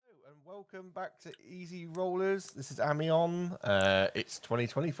welcome back to Easy Rollers. This is Amion. It's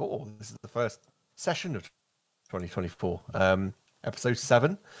 2024. This is the first session of 2024, episode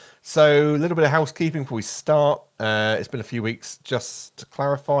 7. So a little bit of housekeeping before we start. It's been a few weeks. Just to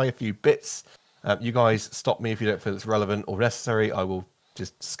clarify a few bits. You guys stop me if you don't feel it's relevant or necessary. I will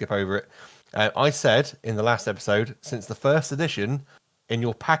just skip over it. I said in the last episode, since the first edition, in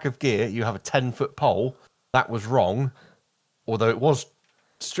your pack of gear, you have a 10-foot pole. That was wrong. Although it was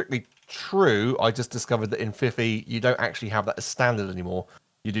strictly true, I just discovered that in 5e, you don't actually have that as standard anymore.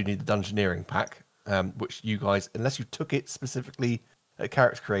 You do need the Dungeoneering pack, which you guys, unless you took it specifically at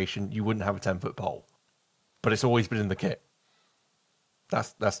character creation, you wouldn't have a 10-foot pole. But it's always been in the kit.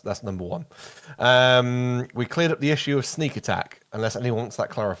 That's number one. We cleared up the issue of sneak attack, unless anyone wants that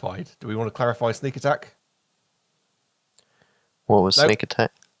clarified. Do we want to clarify sneak attack? What was sneak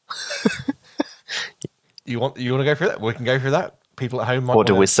attack? You want to go through that? We can go through that. People at home might. Or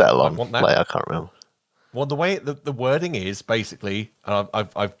do we settle on? Want that. Like, I can't remember. Well, the way the wording is basically, and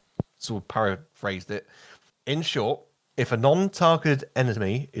I've sort of paraphrased it. In short, if a non-targeted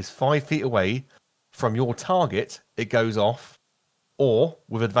enemy is 5 feet away from your target, it goes off, or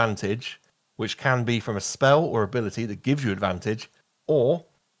with advantage, which can be from a spell or ability that gives you advantage, or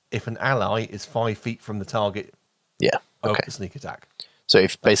if an ally is 5 feet from the target. Yeah. Okay. Of the sneak attack. So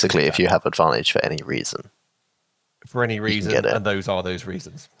if you have advantage for any reason. For any reason, and those are those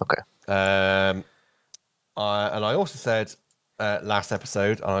reasons. Okay. And I also said last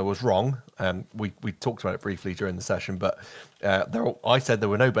episode, and I was wrong. We talked about it briefly during the session, but I said there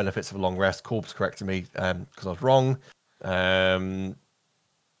were no benefits of a long rest. Corbs corrected me because I was wrong.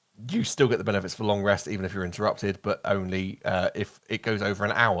 You still get the benefits of a long rest even if you're interrupted, but only if it goes over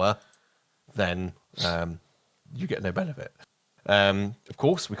an hour, then you get no benefit. Of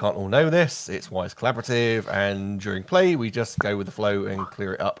course, we can't all know this. It's why it's collaborative, and during play, we just go with the flow and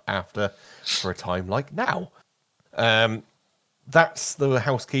clear it up after for a time like now. That's the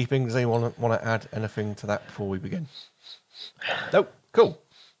housekeeping. Does anyone want to add anything to that before we begin? Nope. Cool.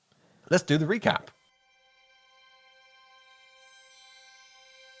 Let's do the recap.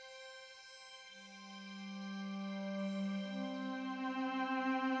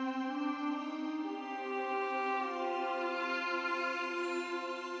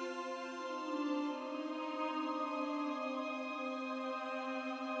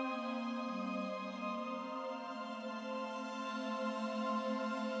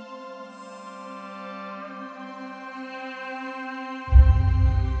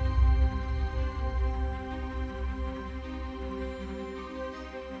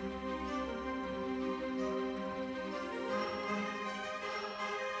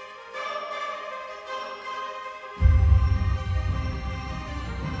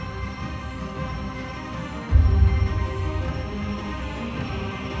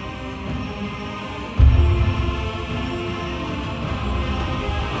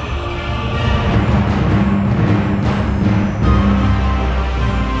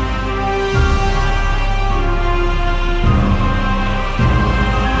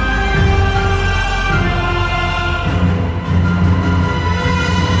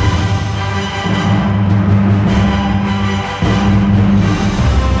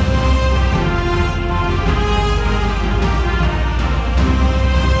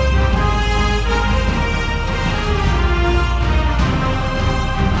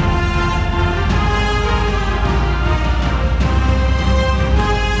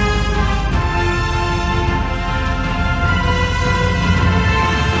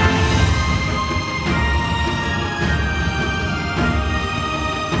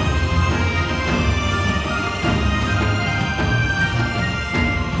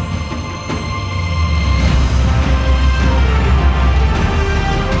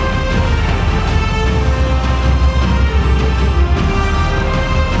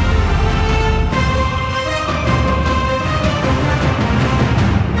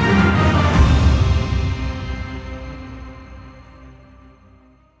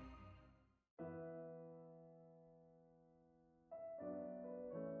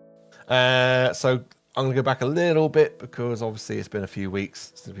 So I'm going to go back a little bit because obviously it's been a few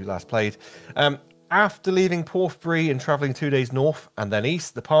weeks since we last played. After leaving Porthbury and travelling 2 days north and then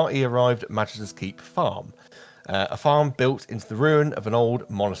east, the party arrived at Magister's Keep Farm, a farm built into the ruin of an old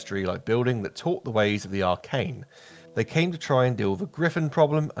monastery-like building that taught the ways of the arcane. They came to try and deal with a griffin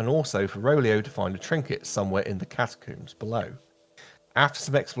problem and also for Rolio to find a trinket somewhere in the catacombs below. After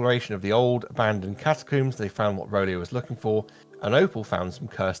some exploration of the old, abandoned catacombs, they found what Rolio was looking for, and Opal found some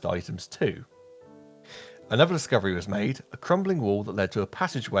cursed items too. Another discovery was made, a crumbling wall that led to a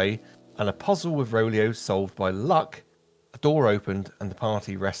passageway, and a puzzle with Rolio solved by luck. A door opened, and the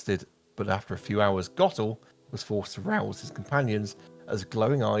party rested but after a few hours, Gottel was forced to rouse his companions as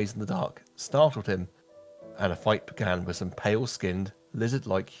glowing eyes in the dark startled him, and a fight began with some pale-skinned,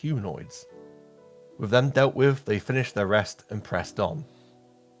 lizard-like humanoids. With them dealt with, they finished their rest and pressed on.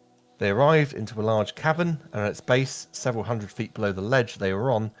 They arrived into a large cavern, and at its base, several hundred feet below the ledge they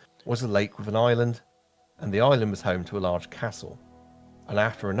were on, was a lake with an island, and the island was home to a large castle. And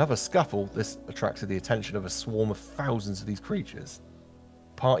after another scuffle, this attracted the attention of a swarm of thousands of these creatures.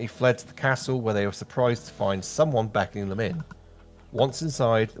 The party fled to the castle, where they were surprised to find someone beckoning them in. Once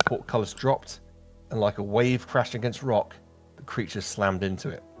inside, the portcullis dropped, and like a wave crashing against rock, the creatures slammed into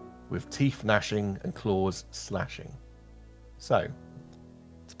it, with teeth gnashing and claws slashing. So,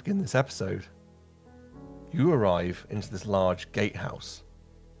 to begin this episode, you arrive into this large gatehouse.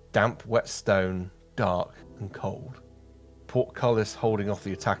 Damp, wet stone, dark and cold. Portcullis holding off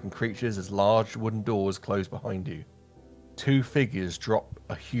the attacking creatures as large wooden doors close behind you. Two figures drop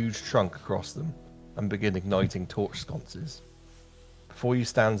a huge trunk across them and begin igniting torch sconces. Before you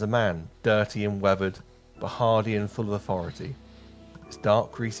stands a man, dirty and weathered, but hardy and full of authority. His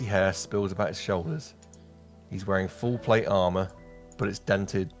dark, greasy hair spills about his shoulders. He's wearing full plate armor, but it's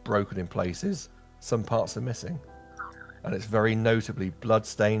dented, broken in places. Some parts are missing. And it's very notably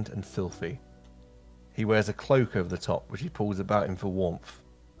blood-stained and filthy. He wears a cloak over the top, which he pulls about him for warmth,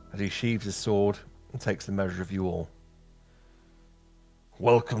 as he sheathes his sword and takes the measure of you all.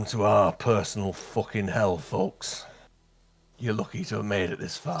 Welcome to our personal fucking hell, folks. You're lucky to have made it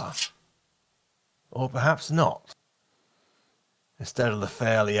this far. Or perhaps not. Instead of the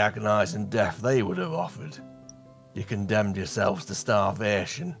fairly agonizing death they would have offered, you condemned yourselves to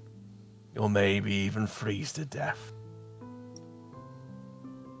starvation, or maybe even freeze to death.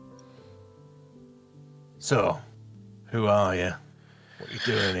 So, who are you? What are you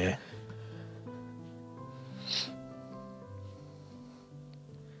doing here?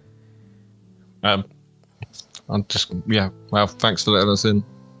 Well, thanks for letting us in.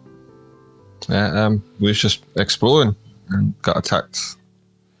 We was just exploring and got attacked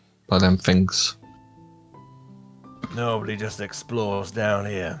by them things. Nobody just explores down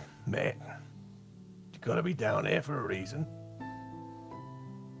here, mate. You gotta be down here for a reason.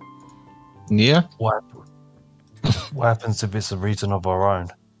 Yeah? What happens if it's a reason of our own?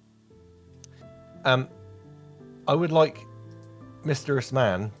 I would like Mysterious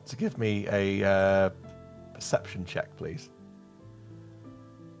Man to give me a perception check, please.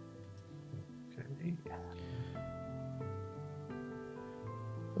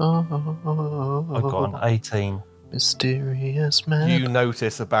 I got an 18. Mysterious man. You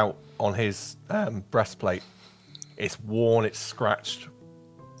notice about on his breastplate, it's worn, it's scratched,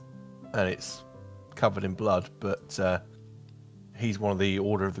 and it's covered in blood, but he's one of the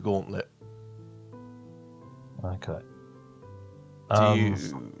Order of the Gauntlet. Okay. How do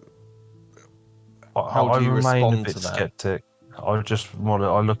you remain respond a bit to that? skeptic. I look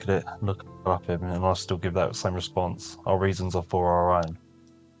at it, look up him, and I'll still give that same response. Our reasons are for our own.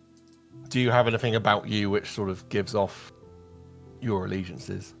 Do you have anything about you which sort of gives off your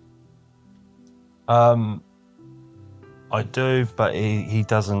allegiances? I do, but he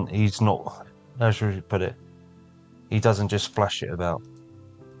doesn't. He's not. How should we put it? He doesn't just flash it about.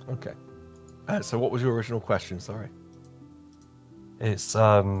 Okay. So what was your original question? Sorry. It's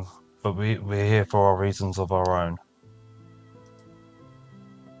but we're here for our reasons of our own.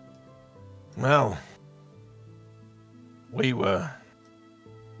 Well, we were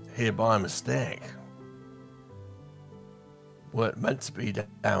here by mistake. Weren't meant to be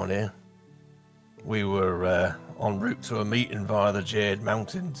down here. We were en route to a meeting via the Jade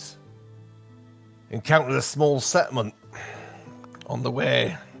Mountains. Encountered a small settlement. On the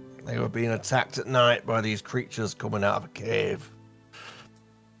way, they were being attacked at night by these creatures coming out of a cave.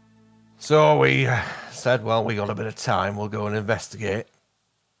 So we said, well, we got a bit of time, we'll go and investigate.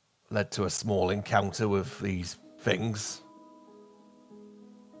 Led to a small encounter with these things.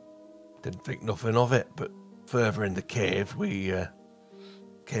 Didn't think nothing of it, but further in the cave, we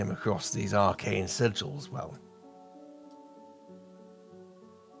came across these arcane sigils. Well,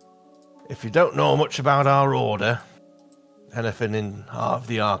 if you don't know much about our order, anything of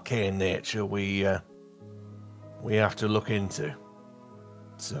the arcane nature, we have to look into.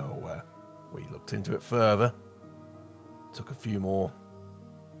 So we looked into it further. Took a few more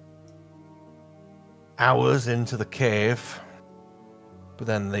hours into the cave, but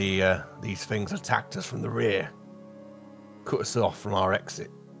then these things attacked us from the rear, cut us off from our exit.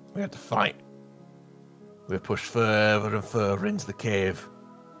 We had to fight. We were pushed further and further into the cave.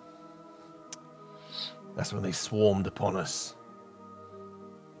 That's when they swarmed upon us.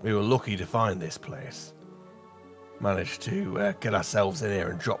 We were lucky to find this place. managed to get ourselves in here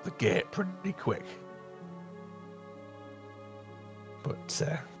and drop the gate pretty quick. But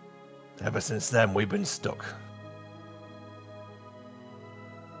ever since then, we've been stuck.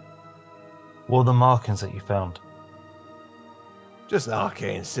 What are the markings that you found? Just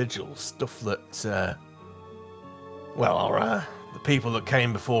arcane sigils, stuff that, the people that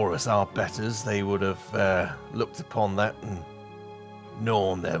came before us, our betters, they would have looked upon that and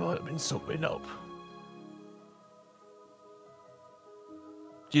known there might have been something up.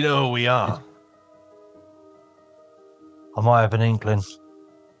 Do you know who we are? I might have an inkling,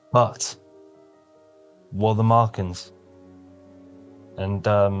 but what are the markings? And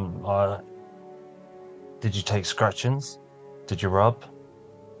did you take scratchings? Did you rub?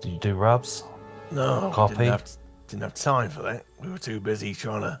 Did you do rubs? No, Copy? didn't have time for that. We were too busy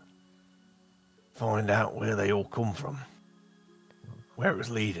trying to find out where they all come from, where it was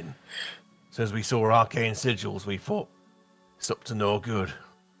leading. So as we saw arcane sigils, we thought it's up to no good.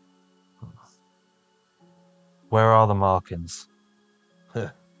 Where are the markings?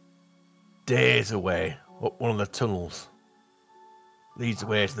 Days away, up one of the tunnels. Leads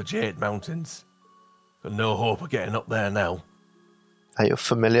away to the Jade Mountains. Got no hope of getting up there now. Are you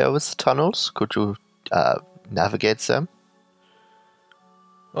familiar with the tunnels? Could you navigate them?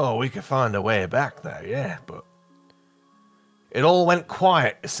 Oh, we could find a way back there, yeah, but it all went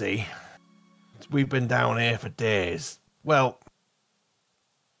quiet, you see. We've been down here for days. Well,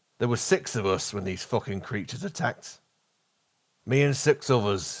 there were 6 of us when these fucking creatures attacked. Me and 6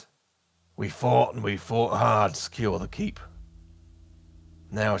 others. We fought and we fought hard to secure the keep.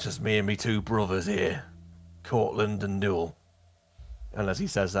 Now it's just me and me 2 brothers here, Cortland and Newell. And as he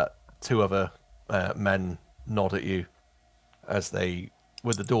says that, 2 other men nod at you as they,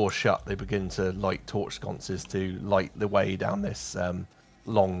 with the door shut, they begin to light torch sconces to light the way down this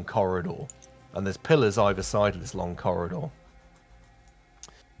long corridor. And there's pillars either side of this long corridor.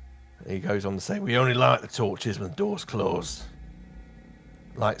 He goes on to say, we only light the torches when the door's closed.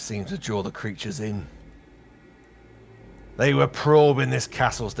 Light seems to draw the creatures in. They were probing this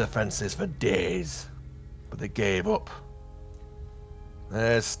castle's defences for days, but they gave up.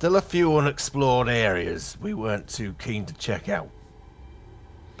 There's still a few unexplored areas we weren't too keen to check out.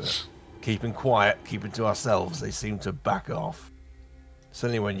 But keeping quiet, keeping to ourselves, they seemed to back off.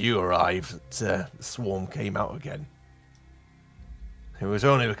 Certainly when you arrived, the swarm came out again. It was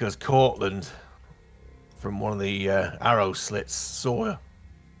only because Cortland, from one of the arrow slits, saw,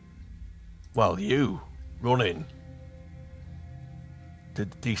 you running.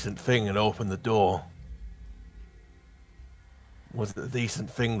 Did the decent thing and opened the door. Was it a decent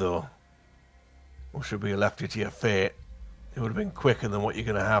thing, though? Or should we have left you to your fate? It would have been quicker than what you're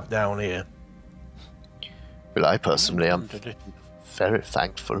going to have down here. Well, I personally am very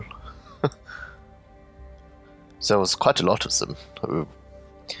thankful. There was quite a lot of them who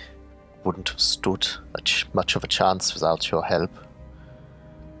wouldn't have stood much of a chance without your help.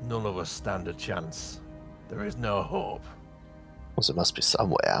 None of us stand a chance. There is no hope. Well, there must be some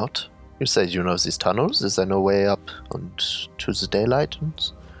way out. You said you know these tunnels. Is there no way up and to the daylight? And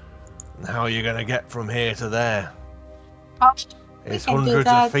How are you going to get from here to there? Oh, It's can do hundreds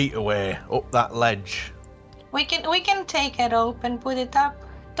that. of feet away, up that ledge. we can take a rope and put it up.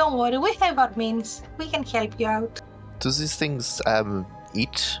 Don't worry, we have our means. We can help you out. do these things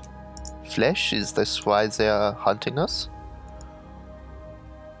eat flesh? Is this why they are hunting us?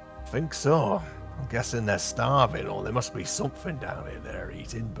 I think so. I'm guessing they're starving, or there must be something down here they're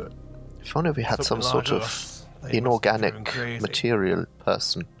eating, but If only we had some something sort like of us, they must be inorganic driven crazy. material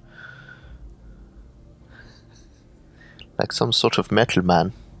person. Like some sort of metal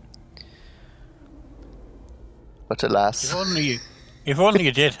man. But alas, If only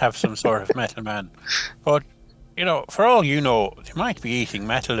you did have some sort of metal man. But, for all you know, they might be eating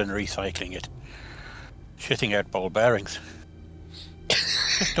metal and recycling it. Shitting out ball bearings.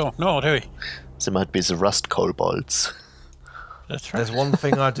 Just don't know, do we? there might be the rust kobolds. That's right. There's one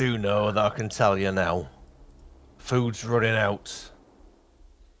thing I do know that I can tell you now. Food's running out.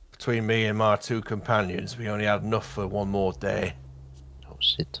 Between me and my 2 companions, we only had enough for one more day. Oh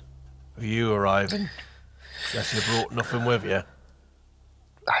shit. With you arriving, unless you brought nothing with you,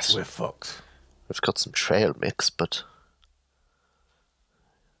 Nice. we're fucked. We've got some trail mix, but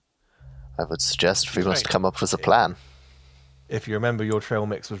I would suggest we must Right. come up with a plan. If you remember, your trail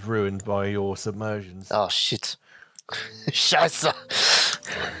mix was ruined by your submersions. Oh shit. Scheiße.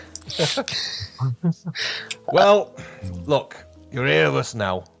 Well, look, you're here with us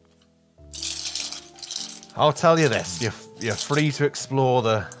now. I'll tell you this: you're free to explore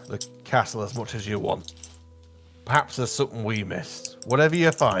the castle as much as you want. Perhaps there's something we missed. Whatever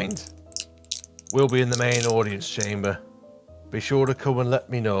you find, We'll be in the main audience chamber. Be sure to come and let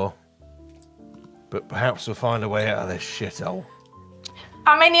me know. But perhaps we'll find a way out of this shithole.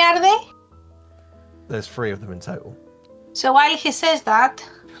 How many are they? There's 3 of them in total. So while he says that,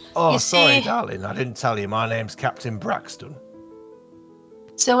 Oh, you sorry, see... darling. I didn't tell you. My name's Captain Braxton.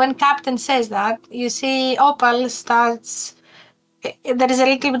 So when Captain says that, you see Opal starts... There is a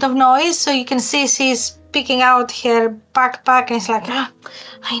little bit of noise, so you can see she's picking out her backpack, and it's like,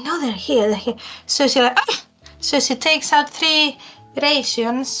 I know they're here. So she's like, So she takes out 3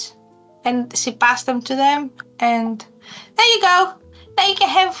 rations, and she passed them to them, and there you go. Now you can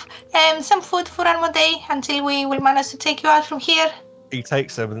have some food for one more day until we will manage to take you out from here. He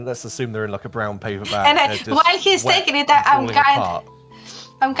takes them, and let's assume they're in like a brown paper bag. And while he's taking it, I'm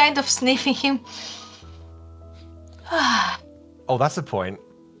kind of sniffing him. Oh, that's a point.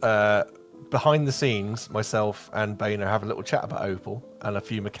 Behind the scenes, myself and Bane are having a little chat about Opal and a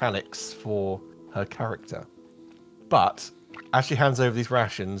few mechanics for her character. But as she hands over these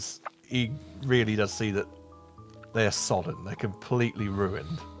rations, he really does see that they are sodden. They're completely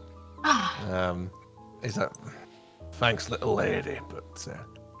ruined. Is that... Thanks, little lady, but...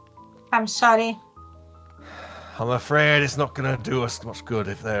 I'm sorry. I'm afraid it's not going to do us much good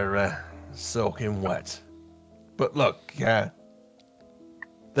if they're soaking wet. But look,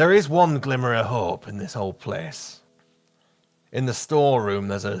 there is one glimmer of hope in this whole place. In the storeroom,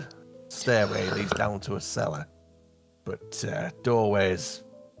 there's a stairway that leads down to a cellar. But doorway is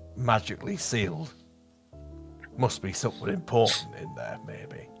magically sealed. Must be something important in there,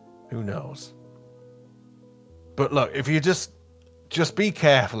 maybe. Who knows? But look, if you just be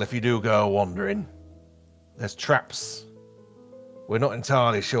careful if you do go wandering. There's traps. We're not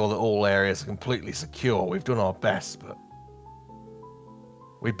entirely sure that all areas are completely secure. We've done our best, but...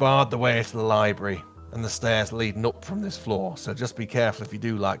 We barred the way to the library and the stairs leading up from this floor, so just be careful if you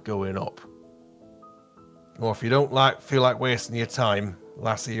do like going up. Or if you don't feel like wasting your time,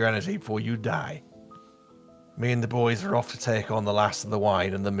 last of your energy before you die. Me and the boys are off to take on the last of the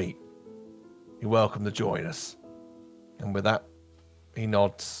wine and the meat. You're welcome to join us. And with that, he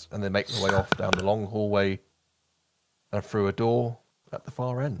nods and they make their way off down the long hallway and through a door at the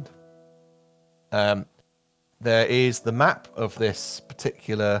far end. There is the map of this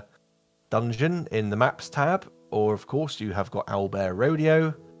particular dungeon in the Maps tab, or of course you have got Owlbear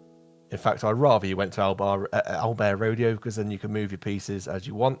Rodeo. In fact, I'd rather you went to Owlbear Rodeo because then you can move your pieces as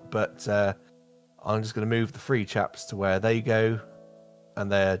you want, but I'm just going to move the 3 chaps to where they go,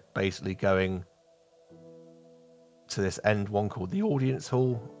 and they're basically going to this end one called the Audience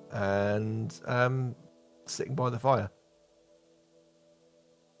Hall, and sitting by the fire.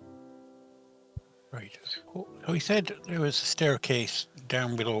 Right. So he said there was a staircase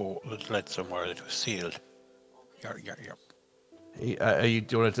down below that led somewhere that was sealed. Yeah. Do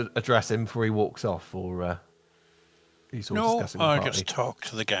you want to address him before he walks off, or are you sort of discussing the I'll party? just talk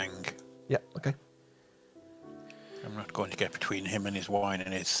to the gang. Yeah, okay. I'm not going to get between him and his wine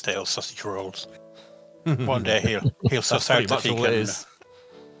and his stale sausage rolls. One day he'll suss out that he can.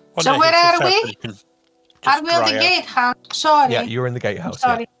 So where are we? Are we on the gatehouse? Sorry. Yeah, you're in the gatehouse.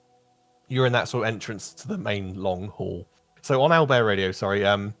 Sorry. Yeah. You're in that sort of entrance to the main long hall. So on Owlbear Radio,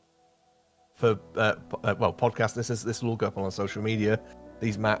 for podcast this will all go up on our social media,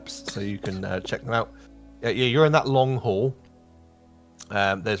 these maps, so you can check them out. Yeah, you're in that long hall.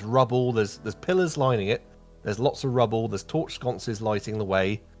 There's rubble, there's pillars lining it, there's lots of rubble, there's torch sconces lighting the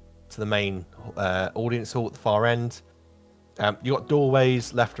way to the main audience hall at the far end. You got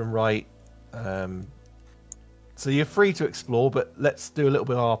doorways left and right, so you're free to explore, but let's do a little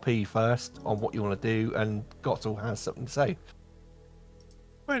bit of RP first on what you want to do, and Gotzel has something to say.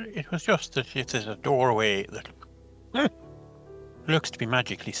 Well, it was just that it is a doorway that looks to be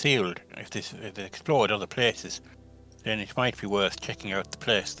magically sealed. If they explored other places, then it might be worth checking out the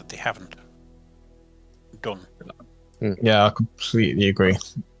place that they haven't done. Yeah, I completely agree.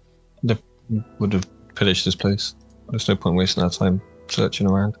 They would have pillaged this place. There's no point wasting our time searching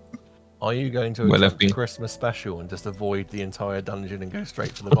around. Are you going to attempt the Christmas special and just avoid the entire dungeon and go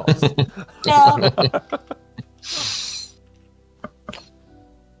straight for the boss? No.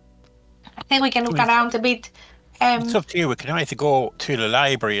 I think we can look around a bit. It's up to you. We can either go to the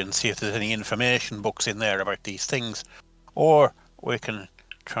library and see if there's any information books in there about these things, or we can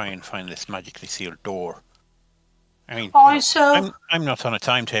try and find this magically sealed door. I mean, also, I'm not on a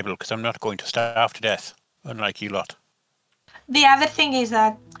timetable because I'm not going to starve to death, unlike you lot. The other thing is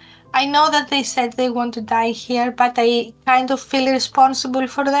that I know that they said they want to die here, but I kind of feel responsible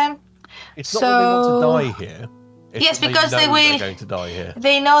for them. It's not that they want to die here. Yes, because they know will. They're going to die here.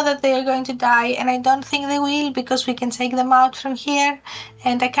 They know that they are going to die, and I don't think they will because we can take them out from here,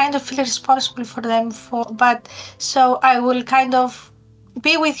 and I kind of feel responsible for them. So I will kind of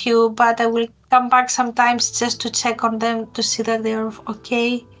be with you, but I will come back sometimes just to check on them to see that they are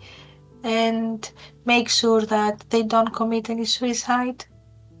okay, and make sure that they don't commit any suicide.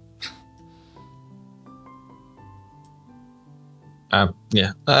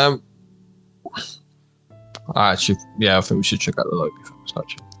 Yeah. I think we should check out the library first,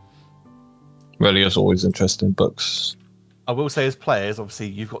 actually. Really is always interested in books. I will say, as players, obviously,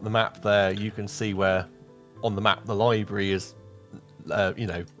 you've got the map there. You can see where on the map the library is,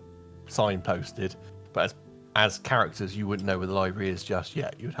 signposted. But as characters, you wouldn't know where the library is just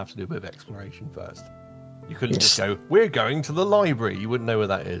yet. You would have to do a bit of exploration first. You couldn't just go, we're going to the library. You wouldn't know where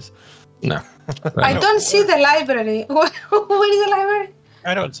that is. No. I don't see the library. Where is the library?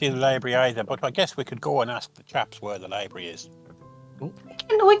 I don't see the library either, but I guess we could go and ask the chaps where the library is.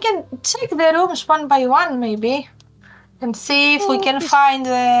 We can check the rooms one by one, maybe, and see if we can find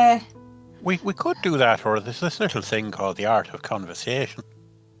the... We could do that, or there's this little thing called the art of conversation.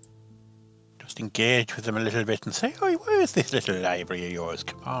 Just engage with them a little bit and say, oh, where is this little library of yours?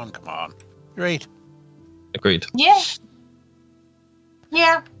 Come on. Great. Agreed. Yeah.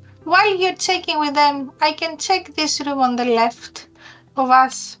 While you're checking with them, I can check this room on the left of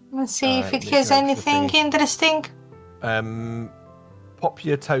us and see if it has anything interesting. Pop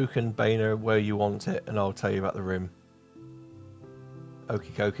your token, Boehner, where you want it, and I'll tell you about the room.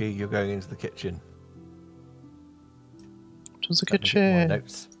 Okie dokie, you're going into the kitchen. It was a kitchen.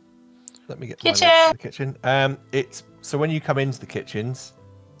 Notes. Let me get my notes for the kitchen. So when you come into the kitchens,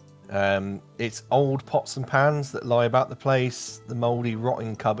 it's old pots and pans that lie about the place, the mouldy,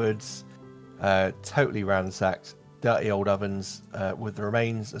 rotting cupboards, totally ransacked, dirty old ovens with the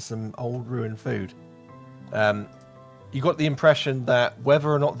remains of some old ruined food. You got the impression that whether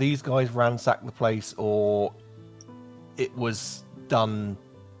or not these guys ransacked the place or it was done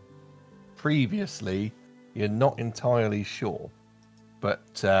previously, you're not entirely sure.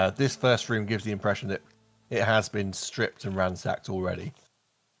 But this first room gives the impression that it has been stripped and ransacked already.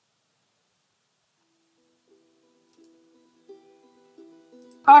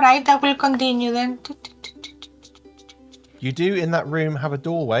 Alright, I will continue then. You do in that room have a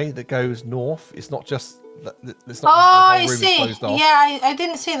doorway that goes north. It's not just... It's not Oh, the whole I room is see. closed off. Yeah, I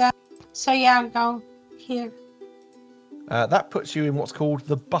didn't see that. So yeah, I'll go here. That puts you in what's called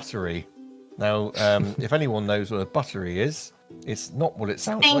the buttery. Now, if anyone knows what a buttery is, it's not what it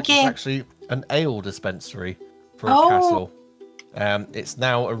sounds like. It's actually an ale dispensary for a castle. It's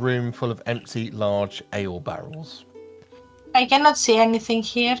now a room full of empty, large ale barrels. I cannot see anything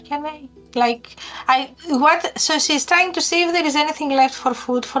here, can I? So she's trying to see if there is anything left for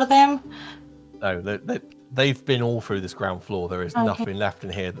food for them? No, they've been all through this ground floor. There is nothing left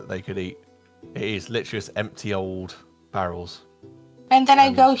in here that they could eat. It is literally just empty old barrels. And then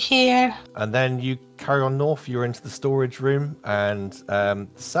I go here. And then you carry on north. You're into the storage room, and the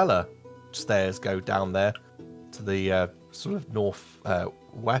cellar stairs go down there to the sort of north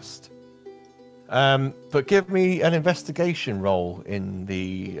west. But give me an investigation roll in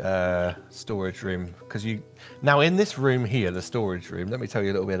the storage room, because now in this room here, the storage room. Let me tell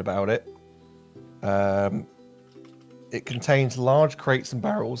you a little bit about it. It contains large crates and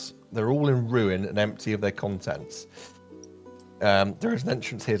barrels. They're all in ruin and empty of their contents. There is an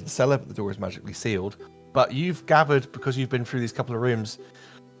entrance here to the cellar, but the door is magically sealed. But you've gathered, because you've been through these couple of rooms,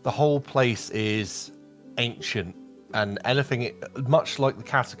 the whole place is ancient, and anything, much like the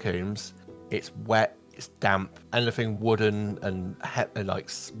catacombs, it's wet, it's damp. Anything wooden and like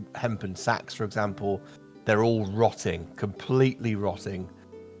hempen sacks, for example, they're all rotting, completely rotting,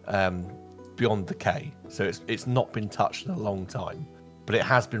 beyond decay. So it's not been touched in a long time, but it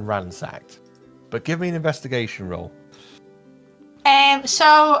has been ransacked. But give me an investigation roll.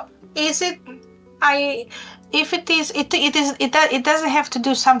 So is it? If it is, it doesn't have to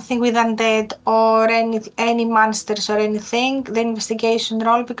do something with undead or any monsters or anything. The investigation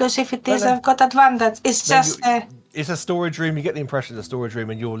roll, because if it is, I've got advantage. It's just. It's a storage room. You get the impression it's a storage room,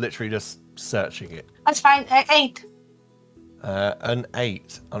 and you're literally just searching it. That's fine. 8. An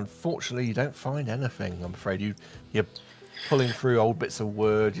 8. Unfortunately, you don't find anything. I'm afraid you're pulling through old bits of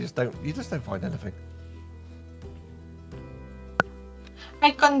wood. You just don't find anything. I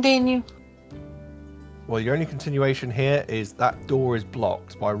continue. Well, your only continuation here is that door is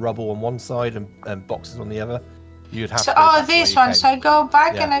blocked by rubble on one side and boxes on the other. You'd have to go back this where you one. came. So I go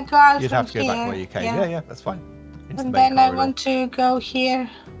back and I go out. You'd from have to go here. back where you came. Yeah, that's fine. Into And the main then I corridor. want to go here.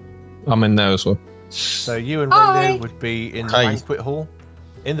 I'm in there as well. So you and Raylo would be in the Hi. banquet hall.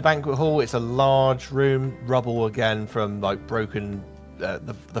 In the banquet hall, it's a large room, rubble again from like broken.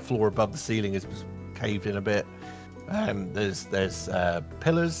 The floor above the ceiling is caved in a bit. There's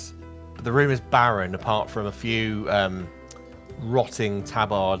pillars, but the room is barren apart from a few rotting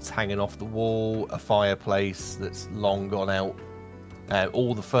tabards hanging off the wall, a fireplace that's long gone out.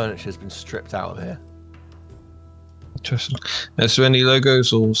 All the furniture has been stripped out of here. Interesting. Is there any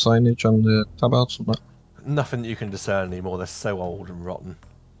logos or signage on the tabards or that? Nothing that you can discern anymore. They're so old and rotten.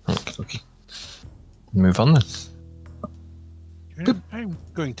 Okay. Move on then. I'm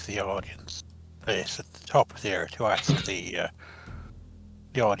going to the audience place at the top there to ask the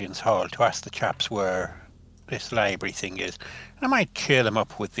audience hall to ask the chaps where this library thing is. I might cheer them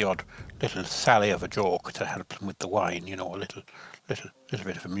up with the odd little sally of a joke to help them with the wine. You know, a little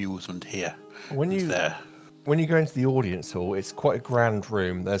bit of amusement here. When you go into the audience hall, it's quite a grand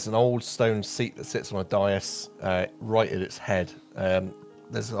room. There's an old stone seat that sits on a dais right at its head.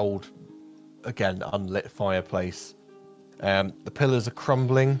 There's an old, again, unlit fireplace. The pillars are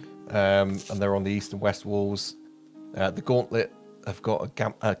crumbling, and they're on the east and west walls. The Gauntlet have got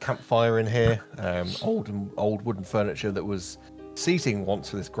a campfire in here. Old wooden furniture that was seating once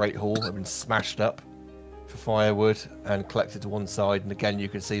for this great hall have been smashed up for firewood and collected to one side. And again, you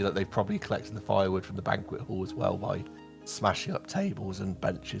can see that they've probably collected the firewood from the banquet hall as well by smashing up tables and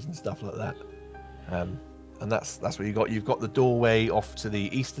benches and stuff like that. And that's what you got. You've got the doorway off to the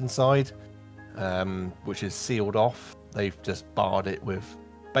eastern side, which is sealed off. They've just barred it with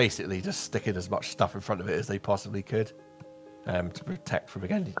basically just sticking as much stuff in front of it as they possibly could to protect from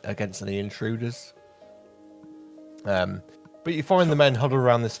against any intruders. But you find the men huddled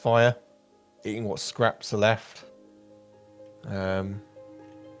around this fire, eating what scraps are left. And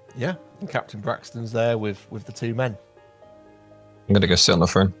Captain Braxton's there with the two men. I'm gonna go sit on the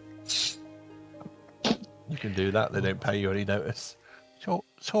throne. You can do that. They don't pay you any notice.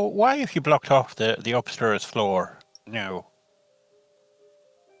 So why have you blocked off the upstairs floor now?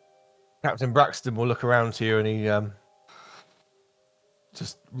 Captain Braxton will look around to you and he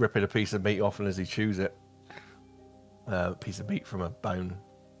just ripping a piece of meat off, and as he chews it, a piece of meat from a bone,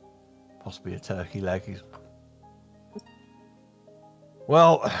 possibly a turkey leg.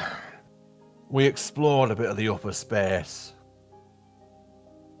 Well, we explored a bit of the upper space.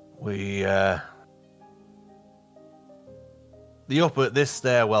 This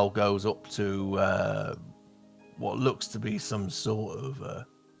stairwell goes up to what looks to be some sort of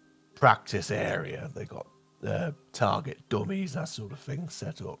practice area. They got target dummies, that sort of thing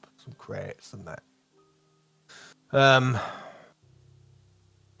set up, some crates and that. And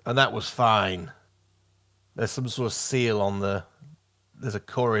that was fine. There's some sort of seal on there's a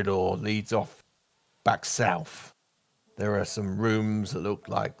corridor leads off back south. There are some rooms that look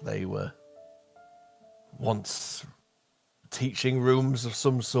like they were once teaching rooms of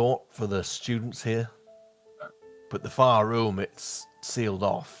some sort for the students here. But the far room, it's sealed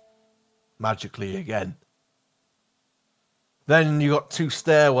off magically again. Then you got two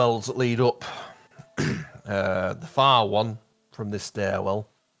stairwells that lead up. The far one from this stairwell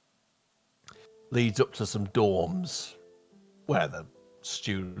leads up to some dorms where the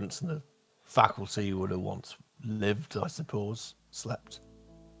students and the faculty would have once lived, I suppose, slept.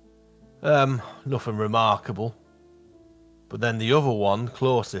 Nothing remarkable. But then the other one,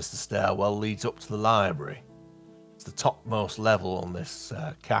 closest to the stairwell, leads up to the library. It's the topmost level on this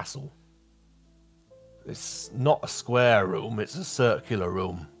castle. It's not a square room, it's a circular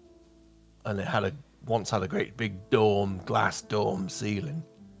room. And it once had a great big glass dome ceiling.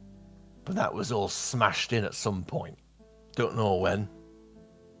 But that was all smashed in at some point. Don't know when.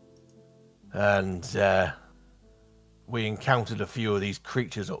 And we encountered a few of these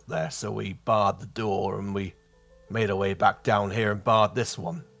creatures up there, so we barred the door and we made our way back down here and barred this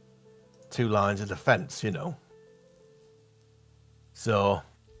one. 2 lines of defense, you know. So,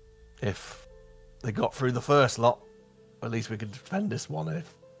 if they got through the first lot, at least we could defend this one. And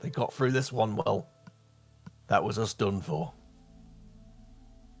if they got through this one, well, that was us done for.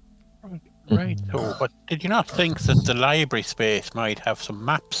 Right. So, but did you not think that the library space might have some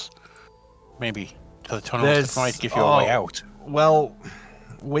maps? Maybe to the tunnels that might give you a way out? Well,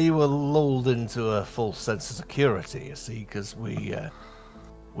 we were lulled into a false sense of security, you see, because we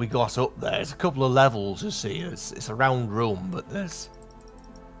got up there. There's a couple of levels, you see. It's a round room, but there's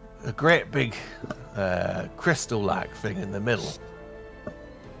a great big crystal-like thing in the middle,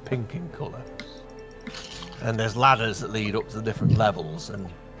 pink in colour. And there's ladders that lead up to the different levels, and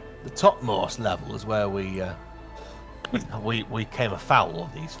the topmost level is where we came afoul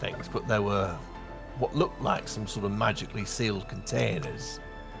of these things, but there were what looked like some sort of magically sealed containers,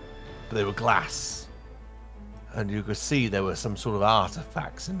 but they were glass. and you could see there were some sort of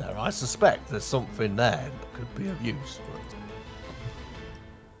artifacts in there. I suspect there's something there that could be of use. But...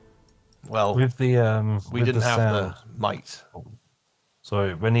 Well, With the we with didn't the have sound. the might.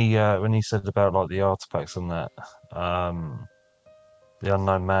 So when he said about like the artifacts and that, the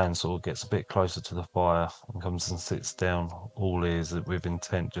unknown man sort of gets a bit closer to the fire and comes and sits down, all ears with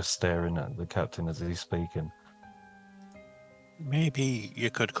intent, just staring at the captain as he's speaking. Maybe you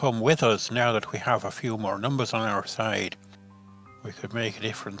could come with us now that we have a few more numbers on our side. We could make a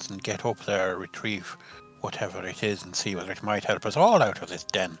difference and get up there, retrieve whatever it is, and see whether it might help us all out of this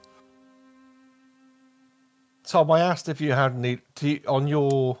den. Tom, I asked if you had any on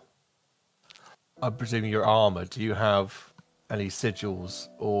your, I'm presuming your armor. Do you have any sigils,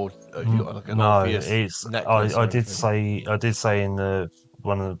 or have you got like an No, obvious it's necklace? I did say in the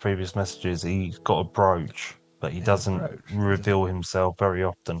one of the previous messages he's got a brooch, but he doesn't brooch. reveal himself very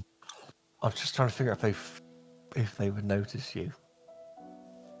often. I'm just trying to figure out if they would notice you.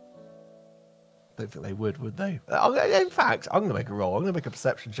 Don't think they would they? In fact, I'm going to make a roll. I'm going to make a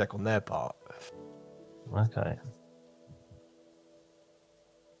perception check on their part. Okay.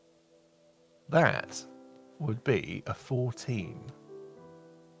 That would be a 14.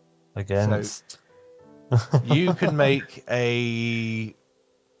 Against. You can make a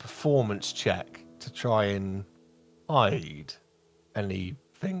performance check to try and hide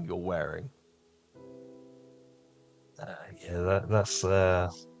anything you're wearing. Yeah, that's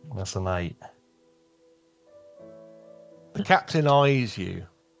an 8. The captain eyes you,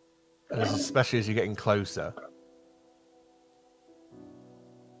 especially as you're getting closer.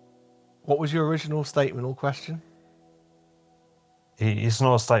 What was your original statement or question? It's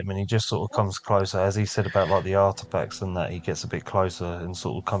not a statement. He just sort of comes closer, as he said about like the artifacts and that. He gets a bit closer and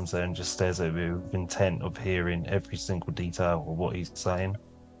sort of comes there and just stares at me with intent of hearing every single detail of what he's saying.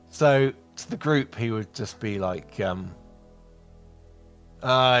 So to the group, he would just be like,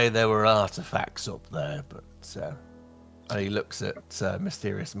 "Aye, there were artifacts up there, but." And he looks at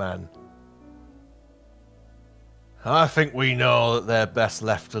Mysterious Man. I think we know that they're best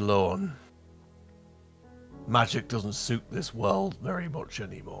left alone. Magic doesn't suit this world very much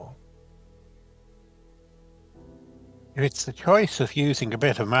anymore. If it's the choice of using a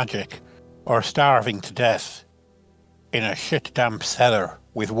bit of magic or starving to death in a shit damp cellar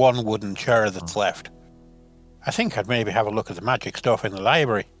with one wooden chair that's left, I think I'd maybe have a look at the magic stuff in the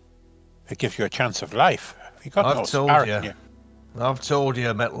library. It gives you a chance of life. You got no spark in you. I've told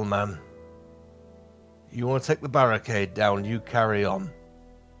you, Metal Man. You want to take the barricade down, you carry on.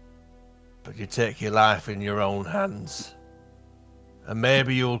 But you take your life in your own hands. And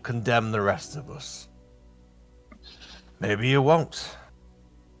maybe you'll condemn the rest of us. Maybe you won't.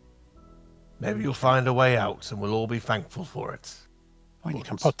 Maybe you'll find a way out and we'll all be thankful for it. Well, you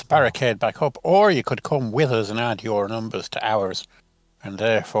can put the barricade back up, or you could come with us and add your numbers to ours, and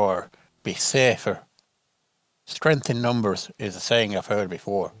therefore be safer. Strength in numbers is a saying I've heard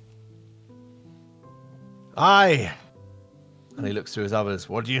before. Aye. And he looks to his others.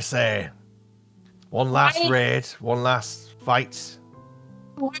 What do you say? One last raid, one last fight.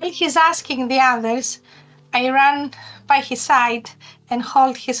 While he's asking the others, I run by his side and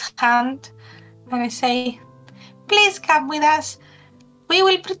hold his hand, and I say, please come with us. We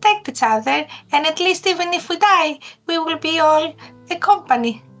will protect each other, and at least even if we die, we will be all a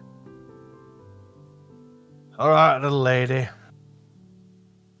company. All right, little lady.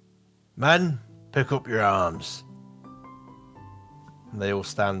 Men, pick up your arms. And they all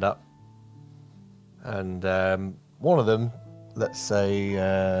stand up. And one of them, let's say...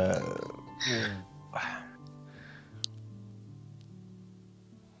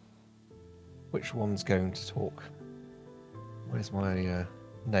 which one's going to talk? Where's my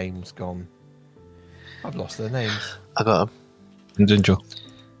names gone? I've lost their names. I got him. And Ginger.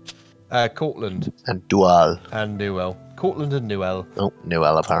 Cortland. And Dual. And Newell. Cortland and Newell. Oh,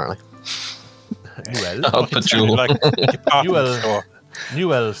 Newell apparently. Newell. Oh, for sure.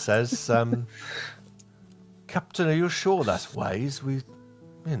 Newell says, Captain, are you sure that's wise? We've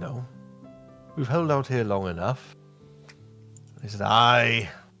held out here long enough. He said, aye.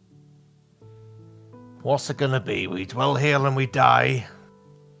 What's it gonna be? We dwell here and we die.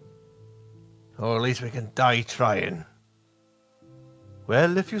 Or at least we can die trying.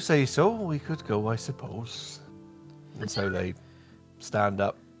 Well, if you say so, we could go, I suppose. And so they stand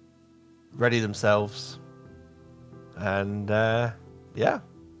up, ready themselves, and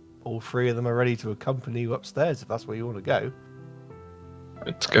all three of them are ready to accompany you upstairs if that's where you want to go.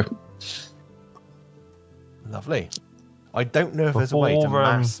 Let's go. Lovely. I don't know if there's a way to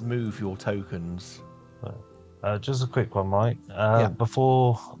mass move your tokens. Just a quick one, Mike.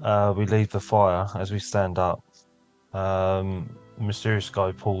 Before we leave the fire, as we stand up, Mysterious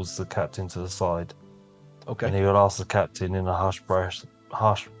guy pulls the captain to the side, Okay. and he will ask the captain in a hushed breath,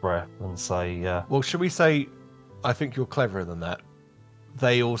 and say, Well, should we say, I think you're cleverer than that.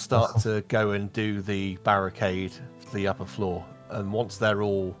 They all start to go and do the barricade for the upper floor, and once they're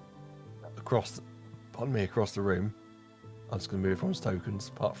all across the room, I'm just going to move everyone's tokens,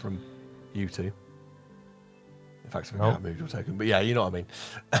 apart from you two. In fact, I haven't moved your token, but yeah, you know what I mean.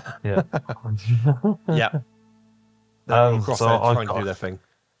 "Yeah." Yeah. They're all across so there I trying to do their thing.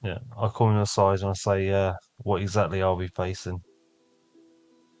 Yeah, I call him aside and I say, "What exactly are we facing?"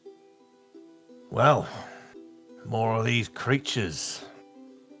 Well, more of these creatures,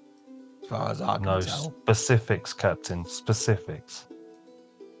 as far as I can No tell. specifics, Captain. Specifics.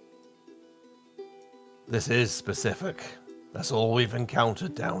 This is specific. That's all we've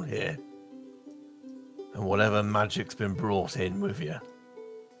encountered down here. And whatever magic's been brought in with you.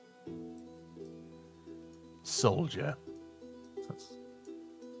 Soldier.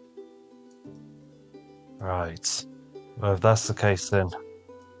 Right. Well, if that's the case, then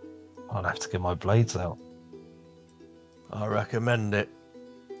I'll have to get my blades out. I recommend it.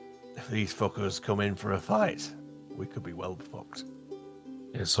 If these fuckers come in for a fight, we could be well fucked.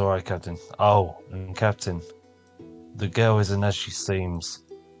 It's all right, Captain. Oh, and Captain, the girl isn't as she seems,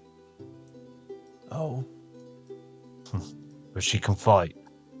 Oh? but she can fight.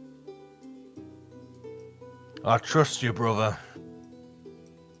 I trust you, brother.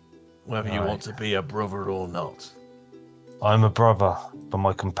 Whether you Right. want to be a brother or not. I'm a brother, but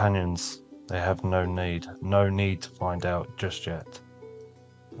my companions, they have no need to find out just yet.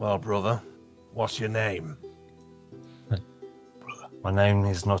 Well, brother, what's your name? My name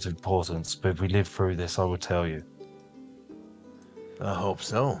is not important, but if we live through this, I will tell you. I hope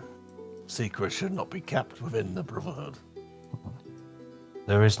so. Secrets should not be kept within the Brotherhood.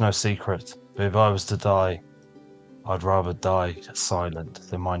 There is no secret, but if I was to die, I'd rather die silent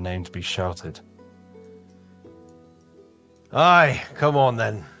than my name to be shouted. Aye, come on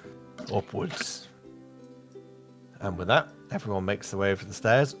then. Upwards. And with that, everyone makes their way over to the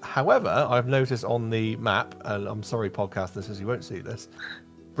stairs. However, I've noticed on the map, and I'm sorry, podcast listeners, you won't see this,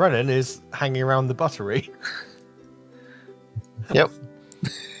 Brennan is hanging around the buttery. Yep,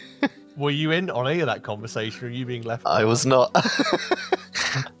 Were you in on any of that conversation, or are you being left? I was not.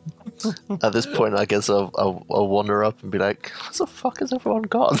 At this point, I guess I'll wander up and be like, "What the fuck has everyone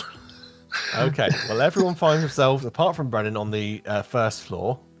gone?" Okay, well, everyone finds themselves, apart from Brennan, on the first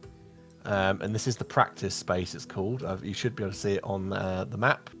floor. And this is the practice space, it's called. You should be able to see it on the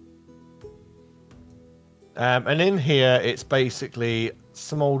map. And in here, it's basically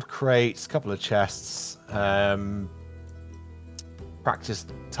some old crates, a couple of chests, practice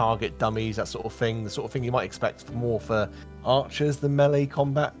target dummies, that sort of thing. The sort of thing you might expect more for archers than melee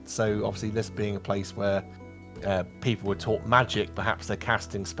combat. So obviously this being a place where people were taught magic, perhaps they're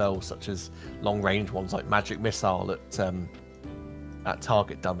casting spells such as long-range ones like magic missile at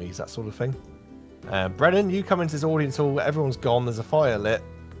target dummies, that sort of thing. Brennan, you come into this audience hall, everyone's gone, there's a fire lit,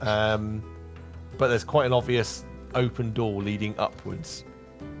 but there's quite an obvious open door leading upwards.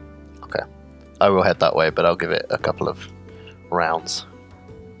 Okay, I will head that way, but I'll give it a couple of rounds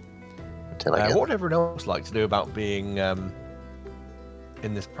until I get. What would everyone else like to do about being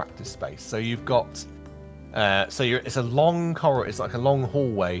in this practice space? So you've got it's a long corridor, it's like a long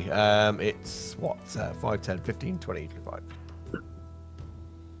hallway. It's what, 5, 10, 15, 20, 25.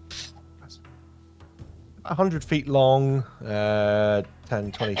 100 feet long, 10,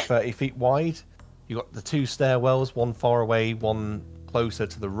 20, 30 feet wide. You've got the two stairwells, one far away, one closer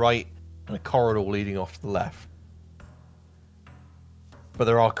to the right, and a corridor leading off to the left. But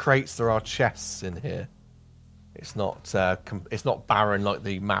there are crates, there are chests in here. It's not barren like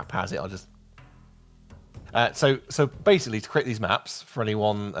the map has it. I'll just so basically, to create these maps for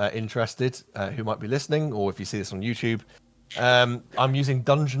anyone interested who might be listening, or if you see this on YouTube, I'm using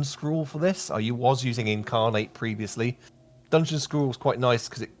Dungeon Scroll for this. I was using Incarnate previously. Dungeon Scroll is quite nice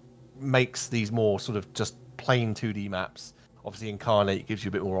because it makes these more sort of just plain 2D maps. Obviously, Incarnate gives you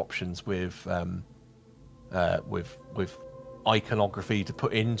a bit more options with iconography to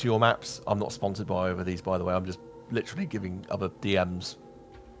put into your maps. I'm not sponsored by either of these, by the way. I'm just literally giving other DMs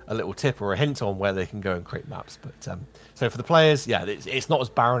a little tip or a hint on where they can go and create maps. But so for the players, yeah, it's not as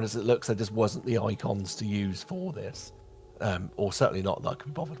barren as it looks. There just wasn't the icons to use for this. Or certainly not that I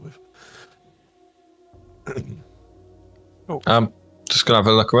can be bothered with. Just gonna have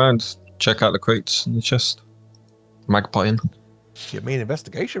a look around, check out the crates and the chest. Magpieing. Give me an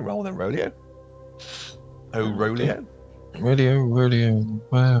investigation roll then, Rolio. Oh, Rolio. Radio,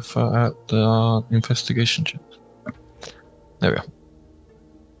 where for at the investigation check? There we go.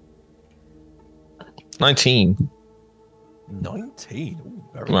 19. 19. Ooh,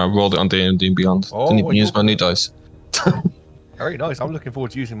 very Well, I rolled it on D&D and Beyond. Oh, Didn't even well, use my you're new good. dice. Very nice. I'm looking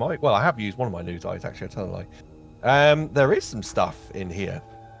forward to using my. Well, I have used one of my new dice actually. I tell a lie. There is some stuff in here.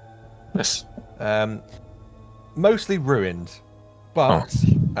 Yes. Mostly ruined, but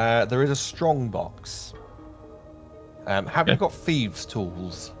there is a strong box. Have you got thieves'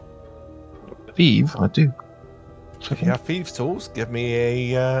 tools? Thief, I do. If you have thieves' tools, give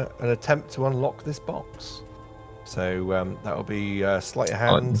me an attempt to unlock this box. So that will be sleight of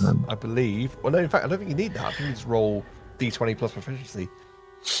hand, I believe. Well, no, in fact, I don't think you need that. I think you just roll d20 plus proficiency.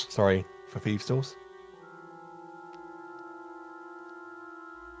 Sorry, for thieves' tools.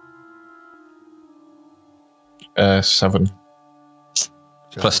 Seven. Just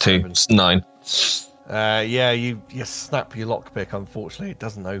Plus a 2. 7. It's 9. Yeah, you snap your lockpick. Unfortunately, it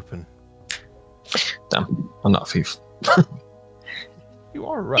doesn't open. Damn, I'm not a thief. You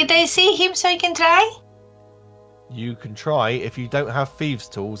are right. Did I see him so I can try? You can try. If you don't have thieves'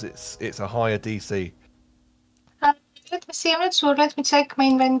 tools, it's a higher DC. Let me see. I'm not sure. Let me check my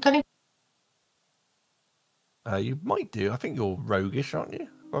inventory. You might do. I think you're roguish, aren't you?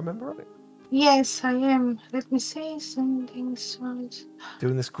 If I remember right. Yes, I am. Let me see something.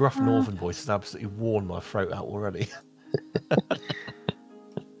 Doing this gruff northern voice has absolutely worn my throat out already.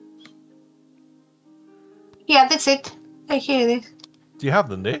 Yeah, that's it. I hear this. Do you have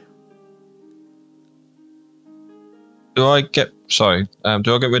them, do you? Do I get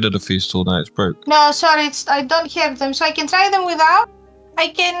rid of the fuse tool now it's broke? No, sorry, I don't have them, so I can try them without. I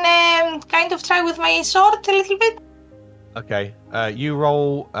can kind of try with my sword a little bit. Okay. You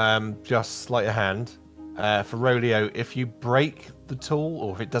roll just sleight of hand. For Rolio, if you break the tool,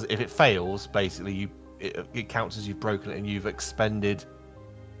 or if it fails, basically it counts as you've broken it and you've expended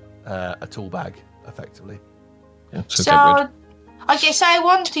a tool bag, effectively. Yeah, So okay, so I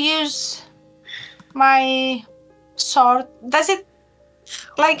want to use my sword. Does it,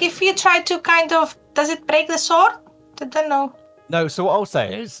 like, if you try to does it break the sword? I don't know. No, so what I'll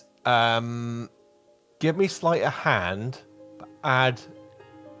say is, give me sleight of hand, but add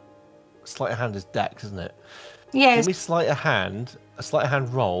sleight of hand is dex, isn't it? Yes. Give me a sleight of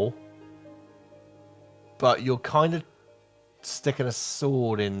hand roll, but you're kind of sticking a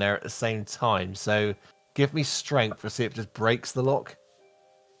sword in there at the same time. So give me strength to see if it just breaks the lock.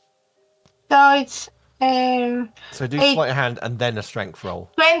 So it's So do sleight of hand and then a strength roll.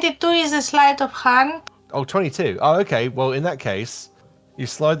 22 is a sleight of hand. Oh, 22. Oh, okay. Well, in that case, you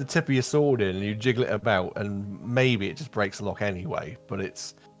slide the tip of your sword in and you jiggle it about, and maybe it just breaks the lock anyway. But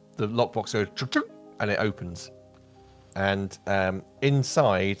the lockbox goes chuk, chuk, and it opens. And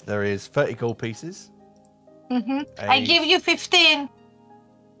inside there is 30 gold pieces. Mm-hmm. I give you 15.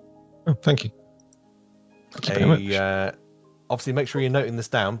 Oh, thank you. Thank you very much. Obviously, make sure you're noting this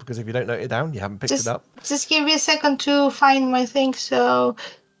down, because if you don't note it down, you haven't picked it up. Just give me a second to find my thing. So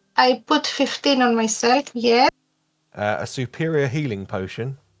I put 15 on myself. Yeah. A superior healing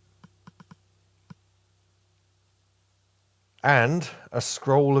potion. And a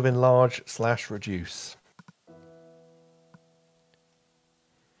scroll of enlarge/reduce.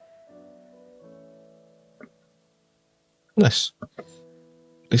 Nice. At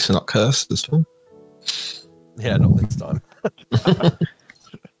least they're not cursed this time. Yeah, not this time.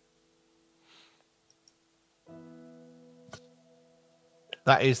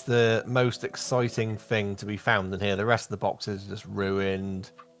 That is the most exciting thing to be found in here. The rest of the boxes are just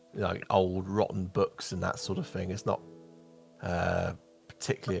ruined, like old rotten books and that sort of thing. It's not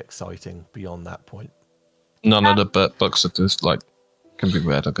particularly exciting beyond that point. None of the books are just can be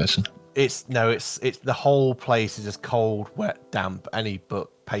read, I guess. It's the whole place is just cold, wet, damp. Any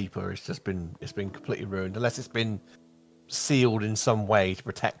book, paper, it's been completely ruined. Unless it's been sealed in some way to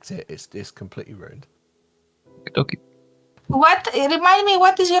protect it, it's completely ruined. Okay. Remind me,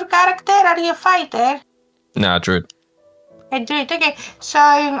 what is your character? Are you a fighter? Nah, druid. A druid. Okay. So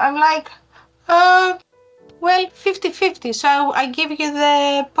I'm like, well, 50-50. So I give you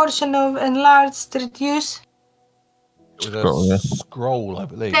the portion of enlarged reduce. With a scroll, I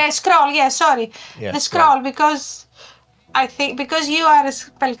believe. The scroll, yeah, sorry. Yeah, the scroll, because I think because you are a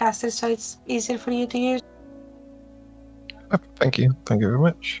spellcaster, so it's easier for you to use. Thank you. Thank you very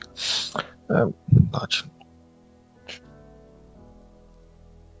much. Large.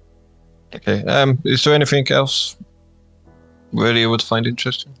 Okay. Is there anything else really you would find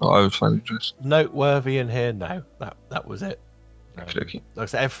interesting? Or I would find interesting? Noteworthy in here? No. That was it. Okay.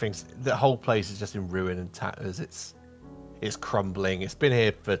 Like I said, the whole place is just in ruin and tatters. It's crumbling. It's been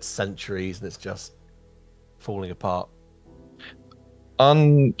here for centuries and it's just falling apart.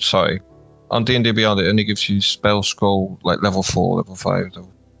 On D&D Beyond, it only gives you spell scroll level 4, level 5.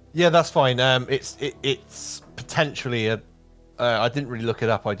 Yeah, that's fine. It's potentially I didn't really look it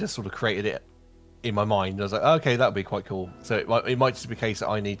up. I just sort of created it in my mind. I was like, okay, that would be quite cool. So it might just be a case that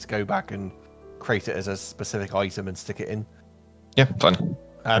I need to go back and create it as a specific item and stick it in. Yeah, fine.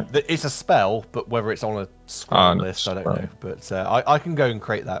 It's a spell, but whether it's on a scroll list, I don't know. But I can go and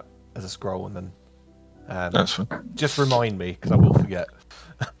create that as a scroll, and then That's fine. just remind me, because I will forget.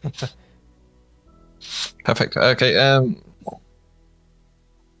 Perfect. Okay. I'm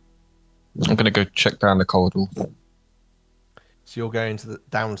gonna go check down the corridor. So you're going to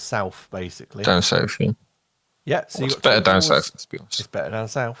down south, basically. Down south, yeah. Yeah. So It's got better two down doors. south, let's be honest. It's better down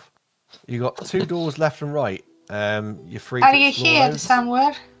south. You got 2 doors left and right. You're free. Are to you explore here those.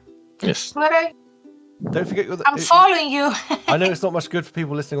 somewhere? Yes. Where are you? Don't forget I'm following you. I know it's not much good for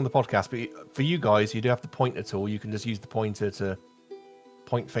people listening on the podcast, but for you guys, you do have the pointer tool. You can just use the pointer to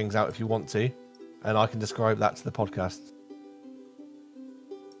point things out if you want to, and I can describe that to the podcast.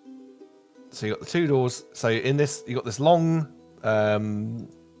 So you got the 2 doors. So in this, you got this long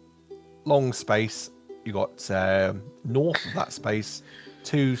space. You got north of that space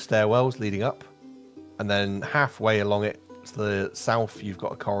 2 stairwells leading up, and then halfway along it to the south, you've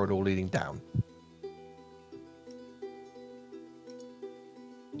got a corridor leading down.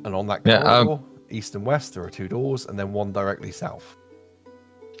 And on that corridor, east and west, there are 2 doors, and then 1 directly south.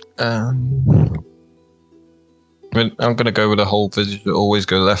 I'm gonna go with the whole visit to always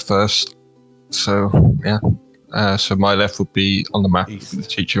go left first. So yeah. So my left would be on the map, East. the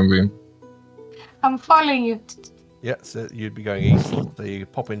teaching room. I'm following you. Yeah, so you'd be going east. So you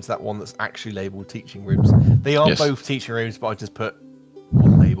pop into that one that's actually labelled teaching rooms. They are both teaching rooms, but I just put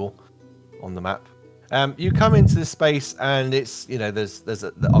one label on the map. You come into this space, and it's,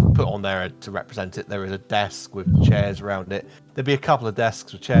 I've put on there to represent it. There is a desk with chairs around it. There'd be a couple of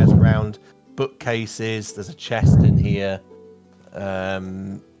desks with chairs around, bookcases. There's a chest in here,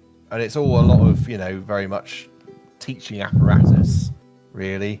 and it's all a lot of very much teaching apparatus,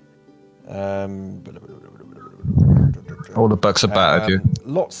 really. All the books are bad, you.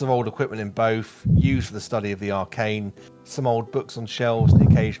 Lots of old equipment in both, used for the study of the arcane. Some old books on shelves, the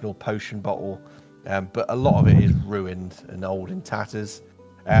occasional potion bottle. But a lot of it is ruined and old in tatters.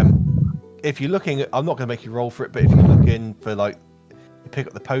 If you're looking, I'm not going to make you roll for it, but if you're looking for, you pick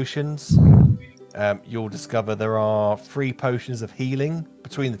up the potions, you'll discover there are 3 potions of healing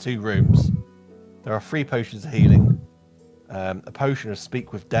between the 2 rooms. There are 3 potions of healing, a potion of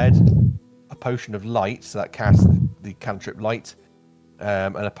speak with dead, a potion of light, so that casts the cantrip light,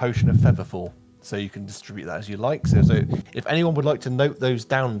 and a potion of featherfall. So you can distribute that as you like. So if anyone would like to note those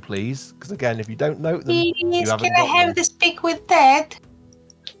down, please, because again, if you don't note them, you haven't Can I got have them. the speak with dead?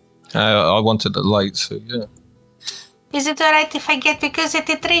 I wanted the light, so yeah. Is it alright if I get, because it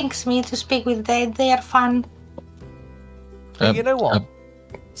drinks me to speak with dead? They are fun. Hey, you know what?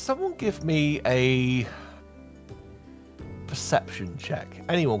 Someone give me a perception check.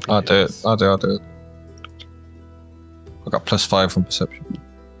 Anyone can I'll do it. this. I'll do it. I got +5 from perception.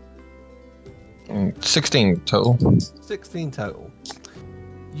 16 total. 16 total.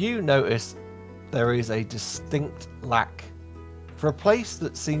 You notice there is a distinct lack for a place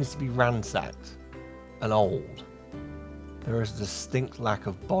that seems to be ransacked and old. There is a distinct lack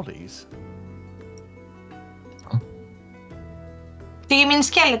of bodies. Do you mean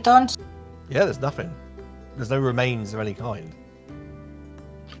skeletons? Yeah, there's nothing. There's no remains of any kind.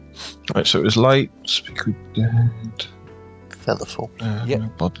 Right, so it was light, speak with dead. Featherfall. Yep. No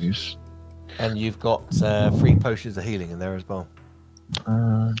bodies. And you've got 3 potions of healing in there as well.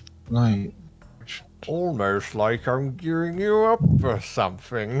 Light. Almost like I'm gearing you up for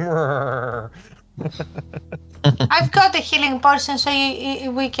something. I've got a healing potion, so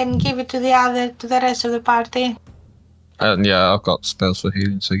we can give it to the rest of the party. Yeah, I've got spells for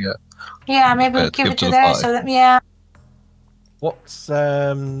healing, so yeah. Yeah, maybe we'll give it to the rest of them. Yeah. What's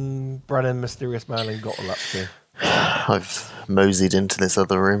Brennan, Mysterious Man, and Gauntlet up to? I've moseyed into this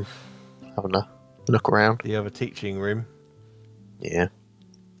other room, having a look around. The other teaching room. Yeah.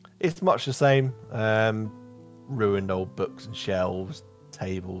 It's much the same. Ruined old books and shelves,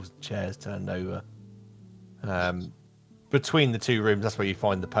 tables, chairs turned over. Between the 2 rooms, that's where you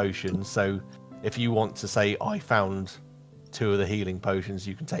find the potions. So if you want to say, I found 2 of the healing potions,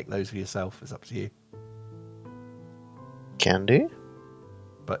 you can take those for yourself. It's up to you. Can do.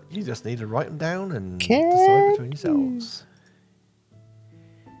 But you just need to write them down and Can decide between yourselves.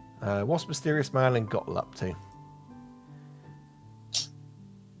 What's Mysterious Man and Gauntlet up to?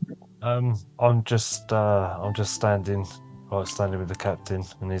 I'm just standing with the captain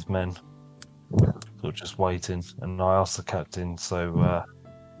and his men, sort of just waiting. And I asked the captain, so,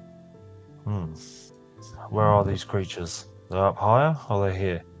 where are these creatures? They're up higher, or are they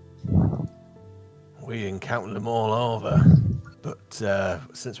here? We encountered them all over. But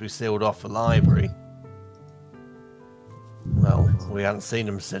since we sealed off the library, well, we hadn't seen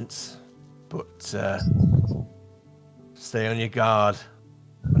them since. But stay on your guard.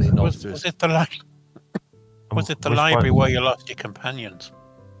 And he nods to Was us. it the Which library way- where you lost your companions?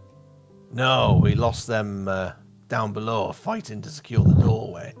 No, we lost them down below fighting to secure the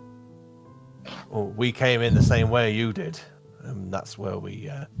doorway. Well, we came in the same way you did. And that's where we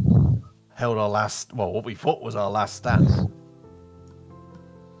held our last, well, what we thought was our last stand.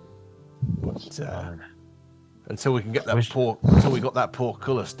 But until we can get that until we got that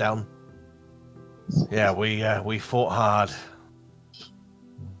portcullis down, yeah, we fought hard.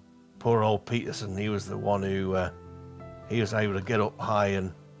 Poor old Peterson, he was the one who he was able to get up high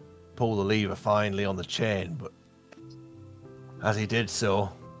and pull the lever finally on the chain, but as he did so,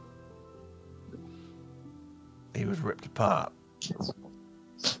 he was ripped apart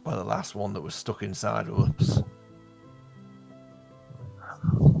by the last one that was stuck inside of us.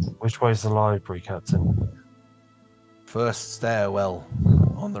 Which way's the library, Captain? First stairwell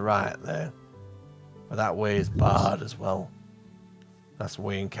on the right there. But that way is barred as well. That's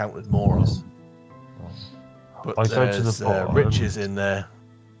where we encountered more of them. But I go to the there's bottom. riches in there.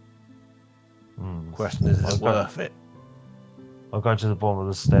 Question is it worth it? I'll go to the bottom of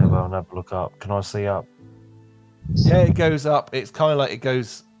the stairwell and have a look up. Can I see up? Yeah, it goes up. It's kind of like it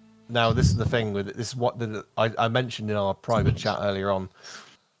goes. Now, this is the thing with it. This is what I mentioned in our private chat earlier on.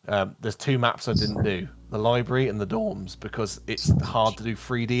 There's two maps I didn't do: the library and the dorms, because it's hard to do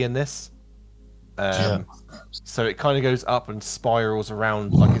 3D in this. So it kind of goes up and spirals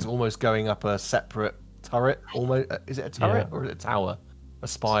around, like it's almost going up a separate turret. Almost, is it a turret or is it a tower? A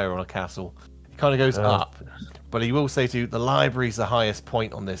spire on a castle. It kind of goes up. But he will say to you, the library's the highest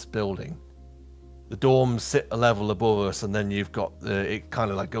point on this building. The dorms sit a level above us, and then you've got it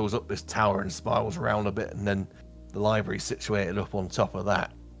kind of like goes up this tower and spirals around a bit, and then the library's situated up on top of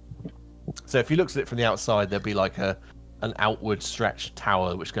that. So if you looked at it from the outside, there'd be like an outward stretched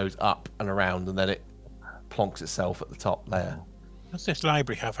tower which goes up and around, and then it plonks itself at the top there. Does this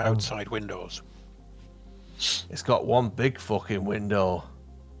library have outside windows? It's got one big fucking window.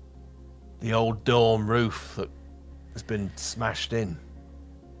 The old dome roof that has been smashed in.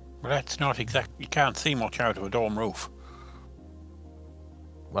 Well, that's not exact. You can't see much out of a dome roof.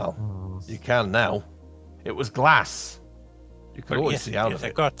 Well, you can now. It was glass. You could always see out of I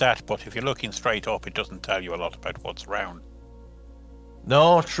it. got that, but if you're looking straight up, it doesn't tell you a lot about what's around.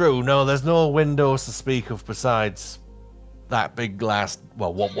 No, true. No, there's no windows to speak of besides that big glass.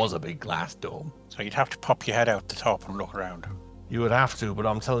 Well, what was a big glass dome. So you'd have to pop your head out the top and look around. You would have to, but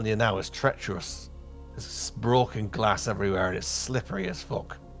I'm telling you now, it's treacherous. There's broken glass everywhere, and it's slippery as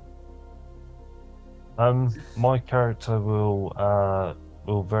fuck. My character will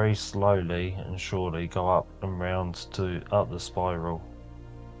very slowly and surely go up and round up the spiral.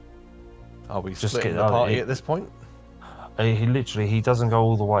 Are we Just splitting get the party at this point? He doesn't go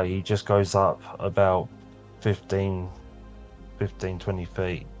all the way. He just goes up about 15, 20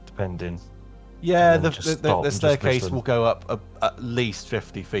 feet, depending. Yeah, And then the just stop and just staircase listen. will go up at least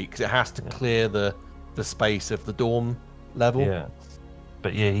 50 feet because it has to clear the space of the dorm level. Yeah.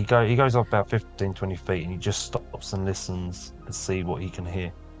 But yeah, he goes up about 15, 20 feet, and he just stops and listens to see what he can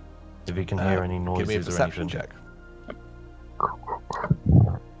hear. If he can hear any noises Give me a or perception anything. check.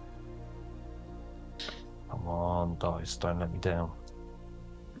 Come on, dice, don't let me down.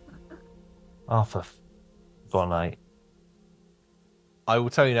 Oh, got an 8. I will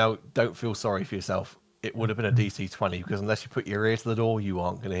tell you now, don't feel sorry for yourself. It would have been a DC 20 because unless you put your ear to the door, you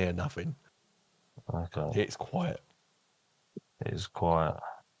aren't going to hear nothing. Okay. It's quiet. It is quiet.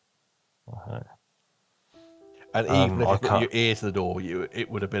 Okay. And even if I you put can't- your ear to the door, it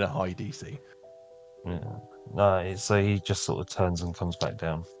would have been a high DC. Yeah. No, so he just sort of turns and comes back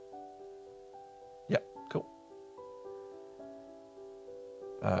down. Yep, cool.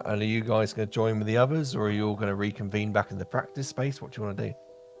 And are you guys going to join with the others, or are you all going to reconvene back in the practice space? What do you want to do?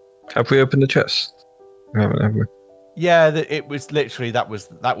 Have we opened the chest? We haven't, have we? Yeah, it was literally that was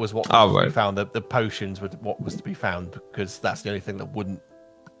what was to be right. found. The potions were what was to be found because that's the only thing that wouldn't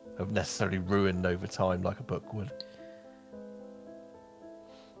have necessarily ruined over time like a book would.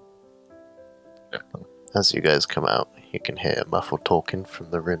 As you guys come out, you can hear muffled talking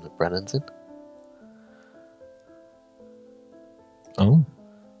from the room that Brennan's in. Oh.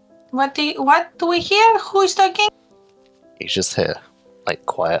 What do we hear? Who is talking? He's just here, like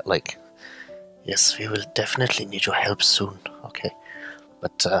quiet, like, yes, we will definitely need your help soon, okay?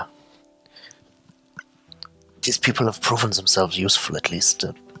 But, these people have proven themselves useful, at least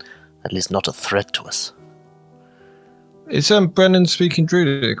not a threat to us. Is Brennan speaking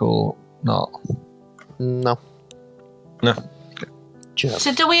Druidic or not? No. No. German.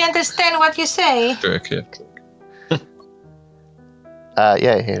 So do we understand what you say? Dirk, yeah.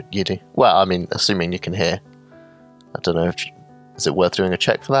 Yeah, you do. Well, I mean, assuming you can hear. I don't know is it worth doing a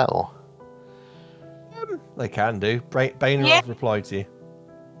check for that or? They can do. Boehner Yeah. have replied to you.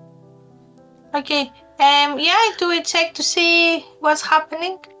 Okay. Yeah, do a check to see what's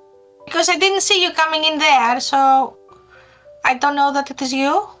happening. Because I didn't see you coming in there, so I don't know that it is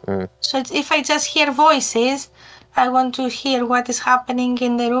you. So if I just hear voices, I want to hear what is happening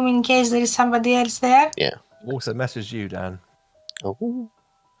in the room in case there is somebody else there. Yeah. Also messaged you, Dan. Oh.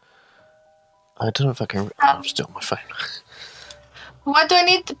 I don't know if I can. I'm still on my phone. What do I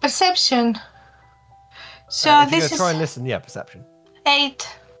need? Perception. So If you're this gonna is try and listen, yeah, perception. 8.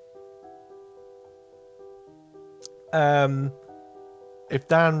 If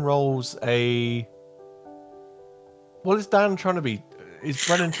Dan rolls a, what is Dan trying to be? Is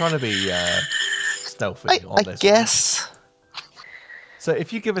Brennan trying to be stealthy on I this? guess. So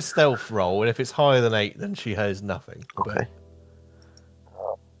if you give a stealth roll, and if it's higher than 8, then she hears nothing. Okay.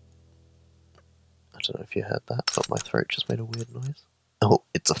 I don't know if you heard that, but my throat just made a weird noise. Oh,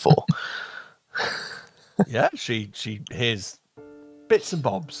 it's a 4. Yeah, she hears bits and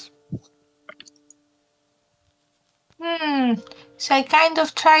bobs. So I kind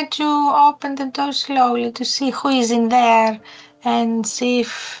of try to open the door slowly to see who is in there and see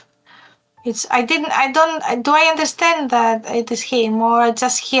if it's. Do I understand that it is him, or I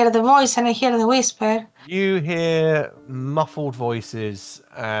just hear the voice and I hear the whisper? You hear muffled voices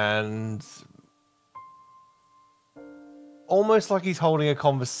and almost like he's holding a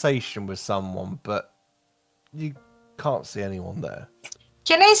conversation with someone, but you can't see anyone there.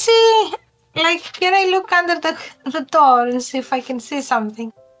 Can I see? Can I look under the door and see if I can see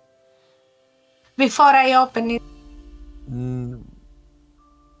something before I open it?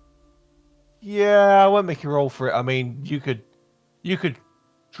 Yeah, I won't make you roll for it. I mean, you could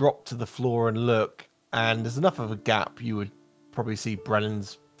drop to the floor and look, and there's enough of a gap. You would probably see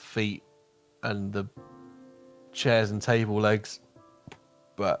Brennan's feet and the chairs and table legs.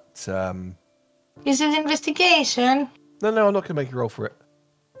 But Is it investigation? no, I'm not gonna make you roll for it.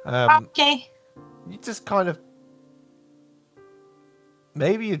 Okay. You just kind of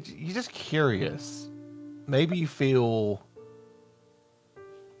maybe you're just curious. Maybe you feel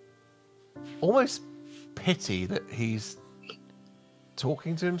almost pity that he's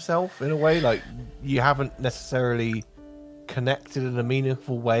talking to himself in a way, like you haven't necessarily connected in a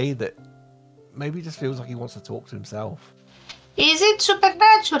meaningful way, that maybe just feels like he wants to talk to himself. Is it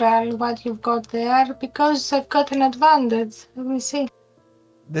supernatural what you've got there? Because I've got an advantage. Let me see.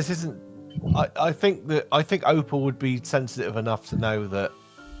 This isn't. I think Opal would be sensitive enough to know that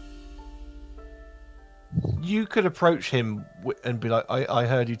you could approach him and be like, I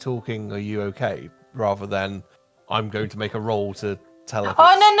heard you talking, are you okay? Rather than, I'm going to make a roll to tell if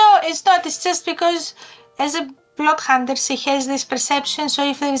No, it's not. It's just because as a blood hunter, she has this perception. So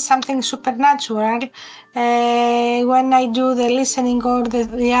if there is something supernatural, when I do the listening or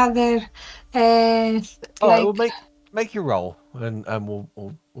the other, Alright, we'll make your roll and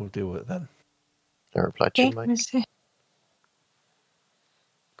we'll deal with it then. I replied to okay, you, let Mike. me see.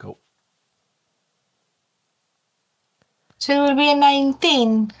 Cool. So it will be a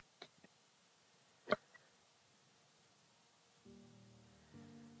 19.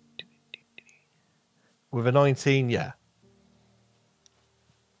 With a 19, yeah.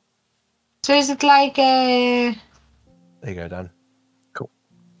 So is it like a... There you go, Dan. Cool.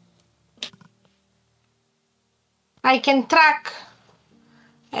 I can track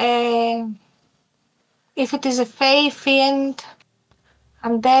if it is a fey, fiend,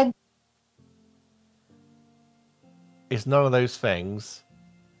 undead. It's none of those things.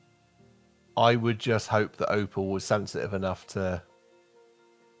 I would just hope that Opal was sensitive enough to.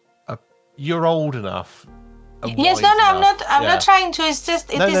 You're old enough. Yes, no, I'm not trying to. It's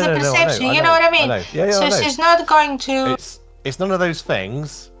just it is a perception. You know what I mean? Yeah, so I know. she's not going to. It's none of those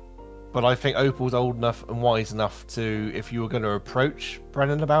things. But I think Opal's old enough and wise enough to, if you were going to approach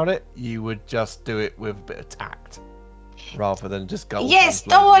Brennan about it, you would just do it with a bit of tact, rather than just go. Yes,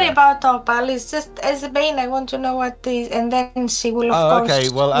 don't worry about Opal. It's just as a Bane, I want to know what is, and then she will of course. Okay.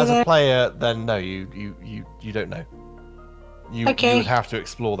 Well, as a player, then no, you don't know. You would have to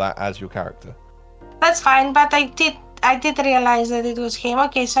explore that as your character. That's fine, but I did realize that it was him.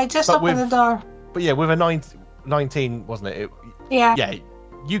 Okay, so I just opened the door. But yeah, with a 19, wasn't it? Yeah. Yeah,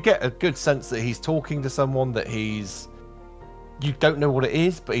 you get a good sense that he's talking to someone that you don't know what it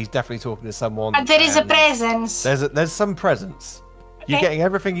is, but he's definitely talking to someone. But there is a presence. There's some presence. Okay. You're getting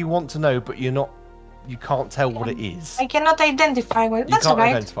everything you want to know, but you can't tell what it is. I cannot identify what. That's you can't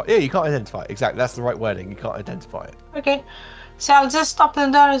right. identify. Yeah, you can't identify it. Exactly. That's the right wording. You can't identify it. Okay. So I'll just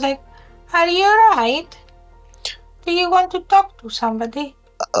open the door. I was like, "Are you alright? Do you want to talk to somebody?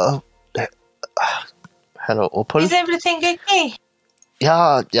 Hello, Opal. Is everything okay?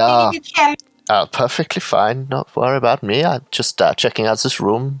 Yeah, Do you need help?" perfectly fine. Not worry about me. I'm just checking out this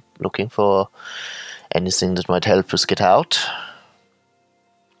room, looking for anything that might help us get out.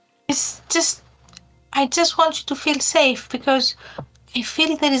 I just want you to feel safe because I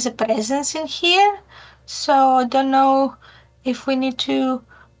feel there is a presence in here. So I don't know if we need to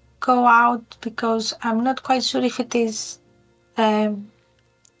go out because I'm not quite sure if it is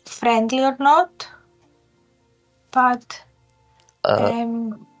friendly or not. But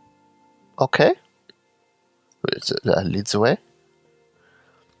Okay. Leads the way.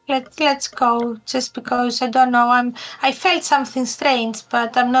 let's go. Just because I don't know. I felt something strange,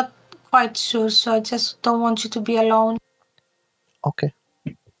 but I'm not quite sure. So I just don't want you to be alone. Okay.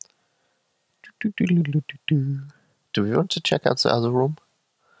 Do we want to check out the other room?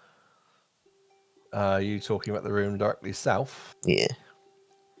 Are you talking about the room directly south? Yeah.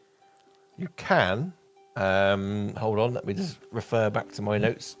 You can. Hold on, let me just refer back to my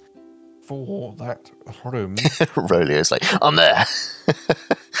notes for that room. Rolio's like, I'm there.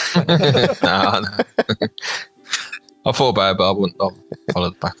 No. I thought about it, but I wouldn't. I'll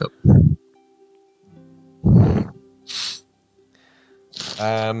follow the backup.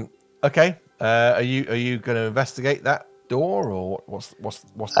 Okay. Are you going to investigate that door, or what's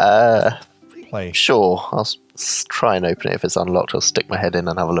the play? Sure. I'll try and open it. If it's unlocked, I'll stick my head in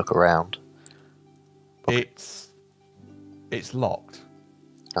and have a look around. It's locked.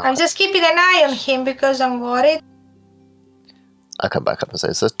 I'm just keeping an eye on him because I'm worried. I come back up and say,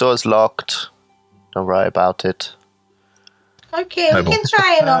 "This door's locked. Don't worry about it." Okay, we can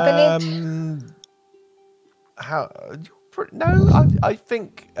try and open it. How? No, I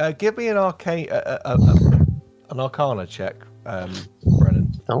think. Give me an Arcana check,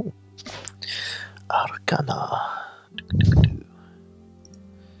 Brennan. Oh. Arcana.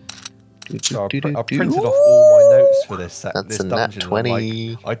 So I printed off all my notes for this That's this a nat dungeon.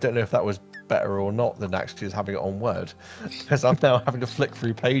 20. I don't know if that was better or not than actually just having it on Word, because I'm now having to flick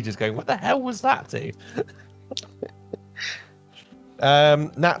through pages, going, "What the hell was that, to?"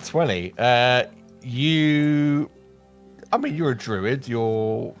 Nat 20. You're a druid.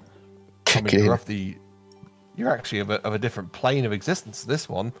 You're actually of a different plane of existence to this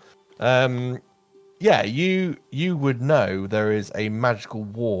one. Yeah, you would know there is a magical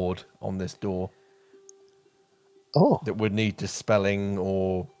ward on this door. Oh. That would need dispelling,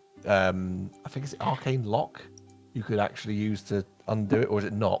 or I think it's arcane lock. You could actually use to undo it, or is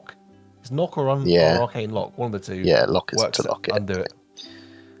it knock? It's knock or arcane lock. One of the two. Yeah, lock is works to lock it. Undo it.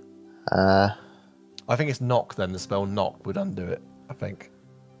 I think it's knock. Then the spell knock would undo it. I think.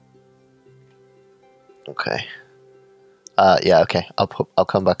 Okay. Yeah. Okay. I'll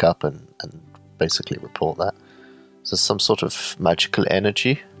come back up and basically report that. There's some sort of magical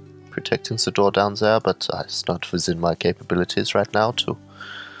energy protecting the door down there, but it's not within my capabilities right now to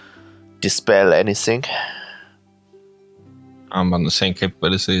dispel anything. I'm on the same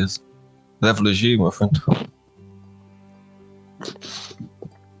capabilities level as you, my friend.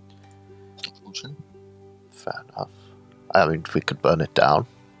 Fair enough. I mean, we could burn it down.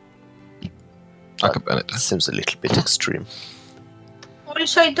 I could burn it down. Seems a little bit extreme.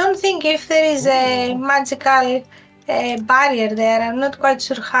 Also, I don't think if there is a magical barrier there, I'm not quite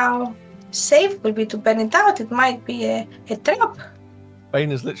sure how safe it will be to burn it out. It might be a trap.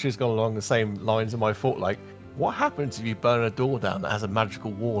 Bane has literally just gone along the same lines of my thought. Like, what happens if you burn a door down that has a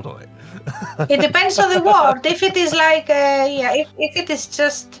magical ward on it? It depends on the ward. If it is like, if it is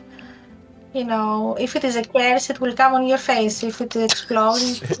just, if it is a curse, it will come on your face. If it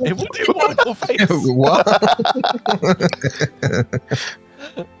explodes, It will do it on your face. What?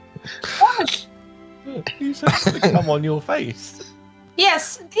 What? You said it would come on your face.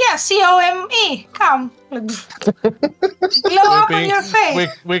 Yes, COME, come. Glow up on your face.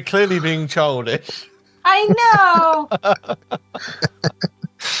 We're clearly being childish. I know.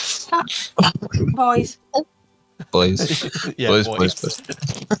 Boys. Yeah, boys.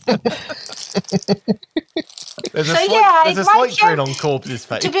 There's a So, slight grin on Corbs's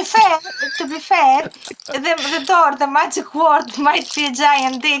face. To be fair, the door, the magic word might be a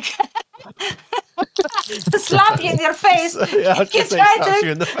giant dick. Slap you in your face. Yeah, I was going to say slaps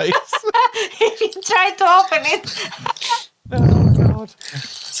you in the face. If you try to open it. Oh God!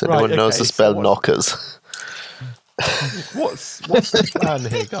 So no one knows the spell knockers. What's the plan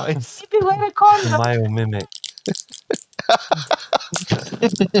here, guys? Maybe wear a condom. Male mimic.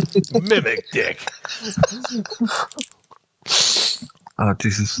 Mimic dick. Oh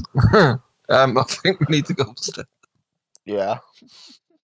Jesus! I think we need to go upstairs. Yeah.